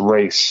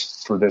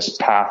embrace for this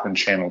path and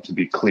channel to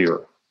be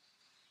clear.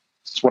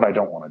 It's what I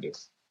don't want to do.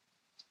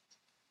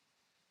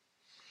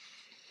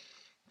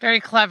 Very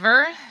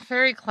clever.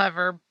 Very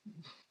clever.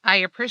 I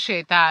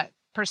appreciate that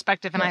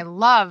perspective. And I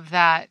love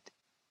that.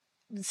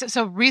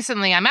 So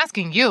recently I'm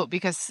asking you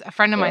because a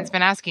friend of mine's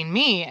been asking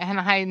me, and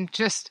I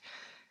just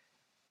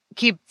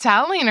keep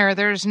telling her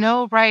there's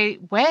no right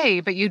way,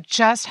 but you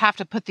just have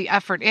to put the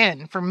effort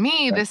in. For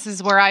me, this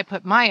is where I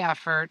put my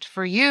effort.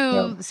 For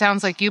you, it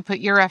sounds like you put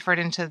your effort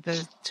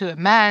to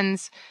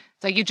amends.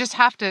 So you just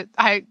have to,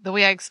 the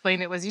way I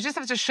explained it was, you just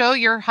have to show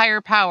your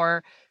higher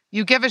power.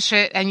 You give a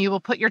shit and you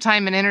will put your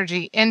time and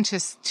energy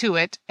into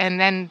it. And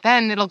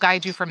then it'll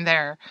guide you from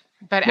there.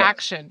 But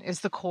action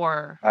is the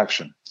core.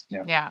 Action.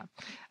 Yeah.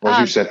 Well, as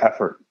you said,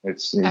 effort.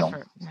 It's,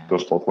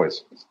 goes both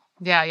ways.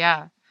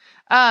 Yeah.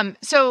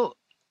 So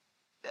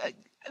a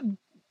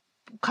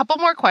couple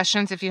more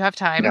questions if you have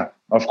time. Yeah,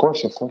 of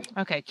course.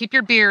 Okay. Keep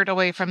your beard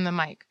away from the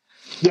mic.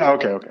 Yeah.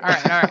 Okay. All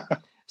right.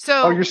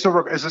 So, you're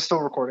is this still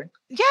recording?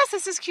 Yes,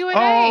 this is Q&A.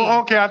 Oh,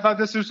 okay. I thought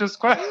this was just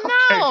questions.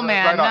 No, okay,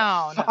 man,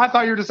 right no. I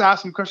thought you were just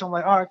asking questions. I'm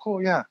like, all right,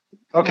 cool, yeah.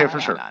 Okay,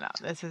 for sure. No.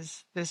 This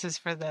is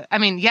for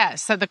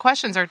yes. So the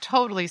questions are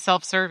totally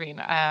self-serving.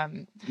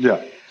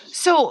 Yeah.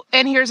 So,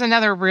 and here's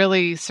another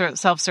really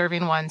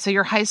self-serving one. So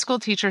your high school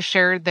teacher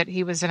shared that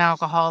he was an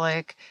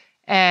alcoholic,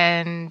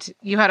 and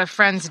you had a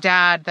friend's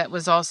dad that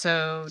was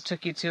also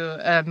took you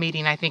to a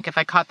meeting, I think, if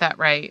I caught that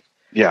right.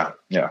 Yeah.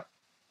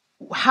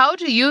 How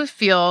do you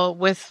feel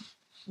with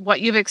what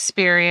you've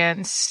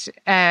experienced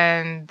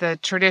and the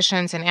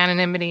traditions and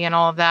anonymity and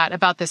all of that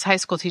about this high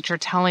school teacher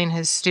telling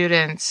his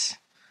students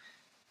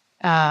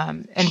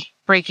and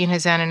breaking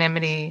his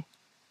anonymity?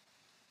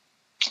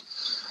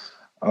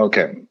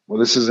 Okay. Well,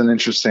 this is an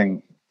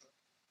interesting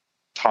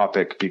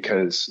topic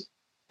because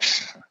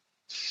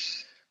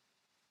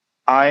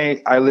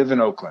I live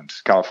in Oakland,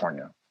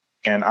 California,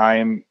 and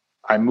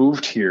I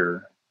moved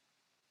here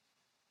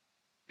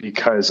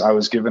because I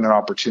was given an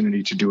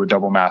opportunity to do a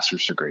double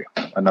master's degree,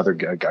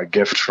 a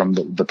gift from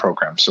the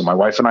program. So my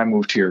wife and I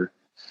moved here.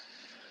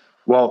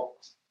 Well,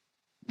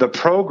 The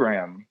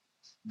program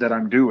that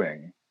I'm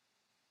doing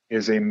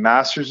is a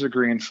master's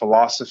degree in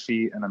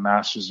philosophy and a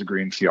master's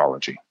degree in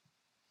theology.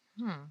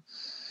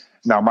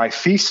 Now, my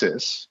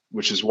thesis,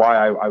 which is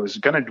why I was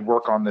going to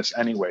work on this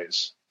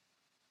anyways,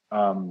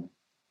 going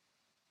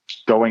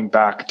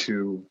back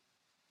to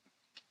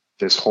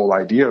this whole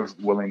idea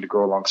of willing to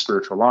grow along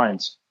spiritual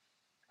lines,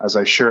 as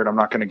I shared, I'm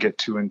not going to get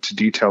too into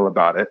detail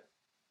about it,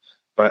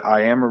 but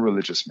I am a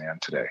religious man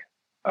today.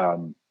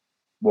 Well,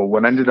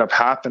 what ended up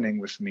happening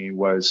with me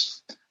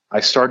was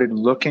I started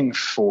looking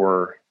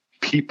for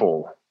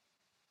people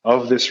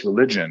of this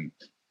religion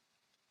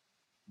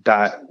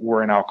that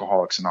were in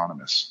Alcoholics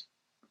Anonymous.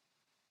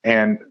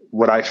 And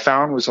what I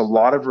found was a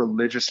lot of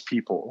religious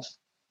people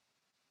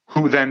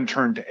who then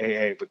turned to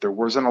AA, but there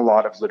wasn't a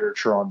lot of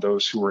literature on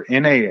those who were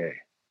in AA,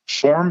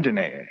 formed in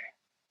AA,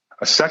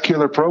 a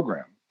secular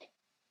program,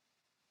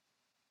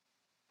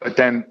 but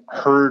then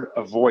heard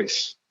a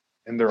voice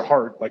in their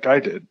heart, like I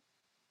did,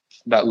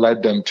 that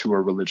led them to a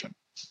religion.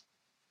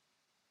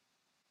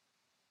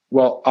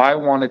 Well, I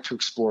wanted to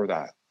explore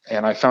that.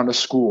 And I found a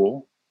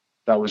school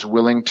that was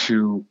willing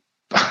to,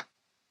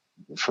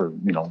 for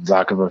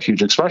lack of a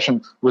huge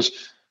expression,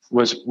 was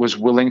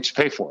willing to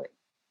pay for it.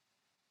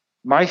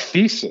 My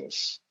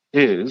thesis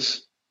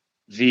is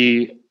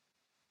the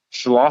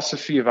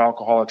philosophy of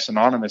Alcoholics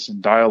Anonymous in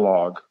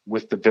dialogue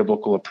with the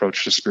biblical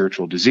approach to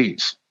spiritual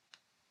disease.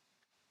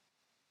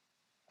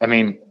 I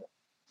mean,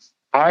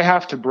 I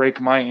have to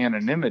break my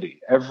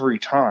anonymity every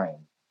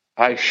time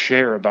I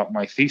share about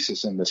my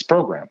thesis in this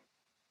program.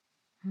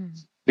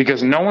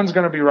 Because no one's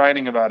going to be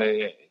writing about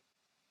AA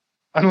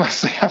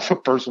unless they have a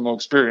personal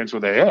experience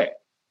with AA.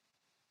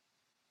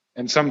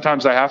 And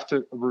sometimes I have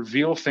to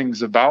reveal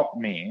things about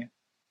me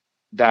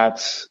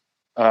that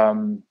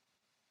I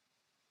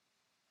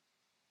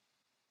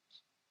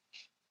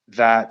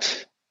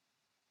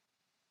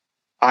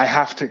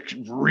have to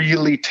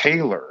really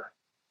tailor,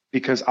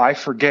 because I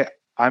forget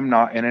I'm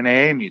not in an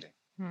AA meeting.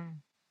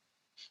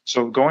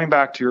 So going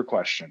back to your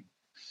question,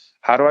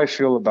 how do I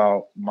feel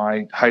about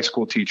my high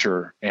school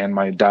teacher and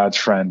my dad's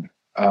friend,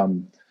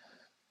 in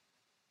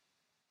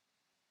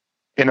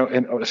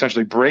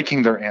essentially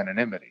breaking their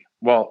anonymity?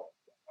 Well,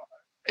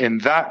 in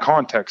that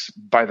context,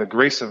 by the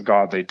grace of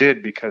God, they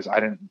did, because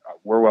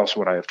where else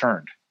would I have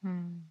turned?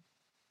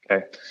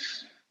 Okay.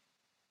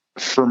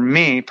 For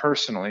me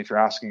personally, if you're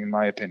asking in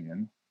my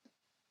opinion,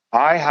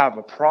 I have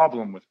a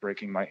problem with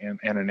breaking my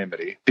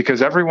anonymity,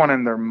 because everyone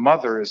and their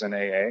mother is in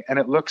AA and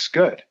it looks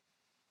good.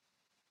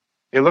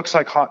 It looks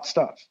like hot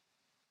stuff.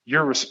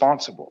 You're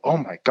responsible. Oh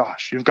my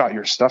gosh, you've got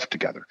your stuff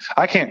together.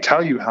 I can't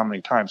tell you how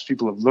many times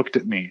people have looked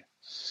at me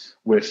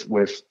with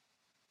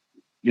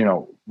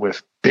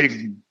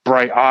big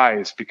bright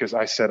eyes because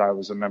I said I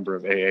was a member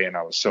of AA and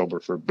I was sober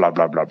for blah,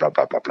 blah, blah, blah,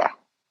 blah, blah, blah.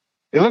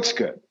 It looks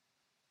good.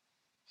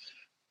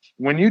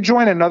 When you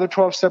join another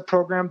 12-step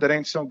program that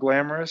ain't so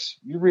glamorous,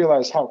 you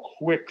realize how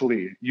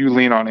quickly you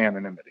lean on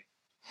anonymity.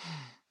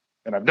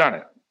 And I've done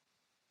it.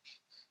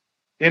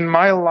 In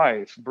my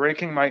life,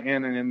 breaking my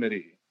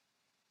anonymity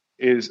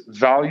is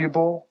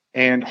valuable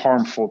and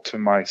harmful to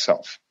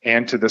myself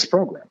and to this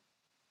program.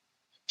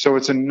 So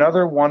it's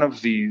another one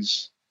of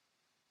these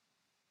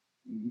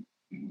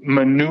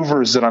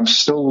maneuvers that I'm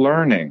still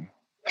learning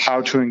how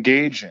to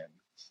engage in.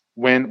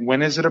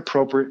 When is it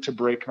appropriate to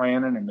break my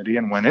anonymity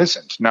and when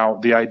isn't? Now,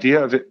 the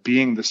idea of it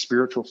being the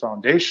spiritual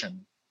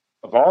foundation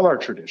of all our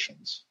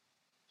traditions,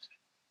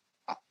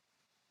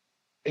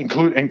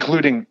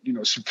 including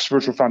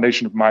spiritual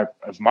foundation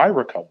of my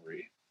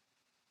recovery,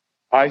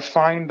 I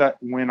find that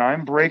when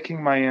I'm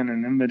breaking my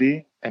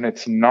anonymity and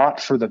it's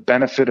not for the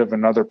benefit of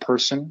another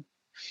person,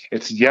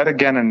 it's yet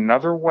again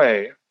another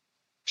way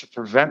to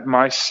prevent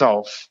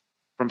myself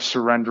from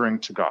surrendering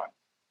to God.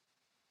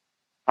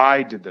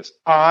 I did this.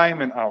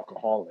 I'm an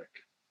alcoholic.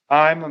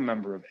 I'm a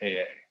member of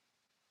AA.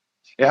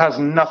 It has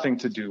nothing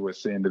to do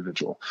with the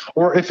individual.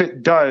 Or if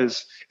it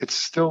does, it's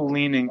still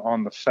leaning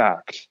on the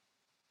fact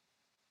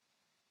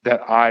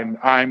that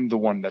I'm the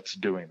one that's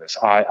doing this.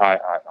 I.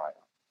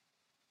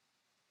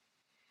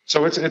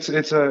 So it's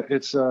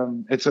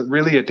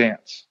really a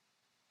dance.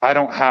 I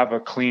don't have a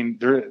clean,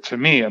 to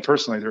me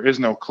personally, there is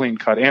no clean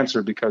cut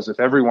answer, because if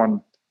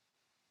everyone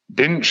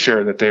didn't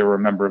share that they were a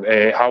member of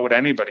AA, how would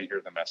anybody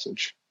hear the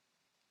message?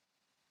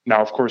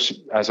 Now, of course,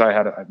 as I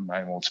had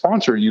my old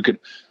sponsor,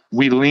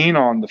 we lean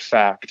on the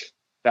fact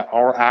that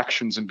our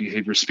actions and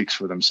behavior speaks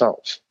for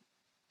themselves.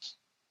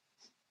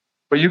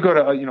 But you go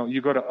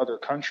to other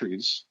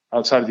countries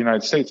outside of the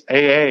United States,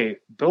 AA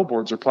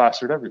billboards are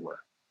plastered everywhere.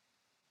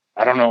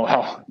 I don't know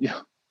how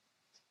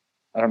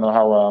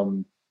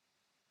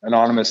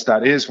anonymous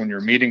that is when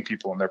you're meeting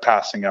people and they're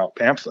passing out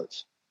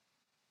pamphlets.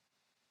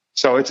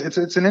 So it's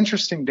an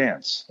interesting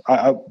dance.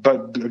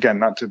 But again,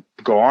 not to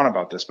go on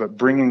about this, but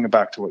bringing it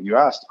back to what you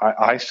asked,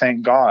 I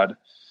thank God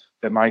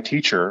that my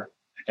teacher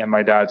and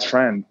my dad's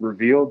friend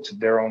revealed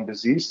their own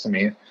disease to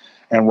me.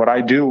 And what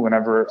I do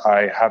whenever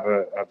I have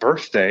a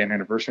birthday, an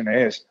anniversary in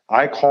AA, is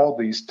I call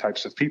these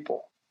types of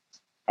people.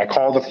 I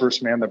call the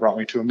first man that brought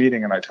me to a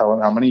meeting and I tell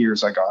him how many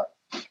years I got.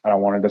 And I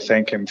wanted to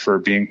thank him for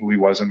being who he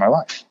was in my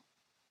life.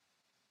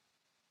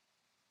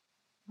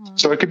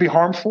 So it could be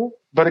harmful,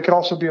 but it could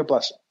also be a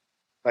blessing.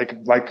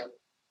 Like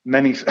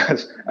many,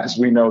 as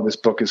we know, this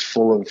book is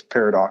full of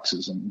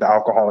paradoxes, and the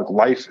alcoholic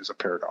life is a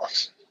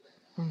paradox.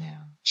 Yeah.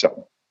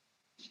 So,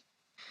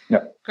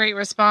 yeah. Great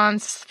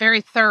response. Very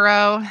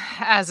thorough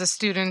as a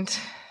student.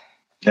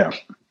 Yeah.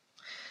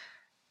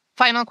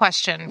 Final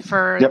question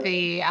for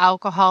the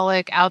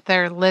alcoholic out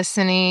there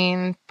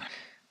listening,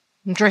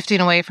 drifting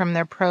away from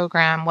their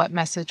program. What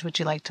message would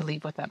you like to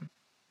leave with them?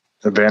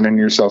 Abandon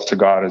yourself to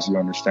God as you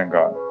understand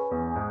God.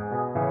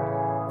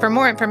 For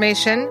more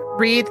information,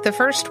 read the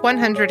first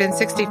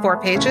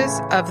 164 pages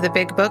of the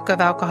Big Book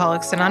of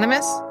Alcoholics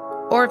Anonymous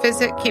or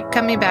visit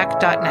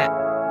keepcomingback.net.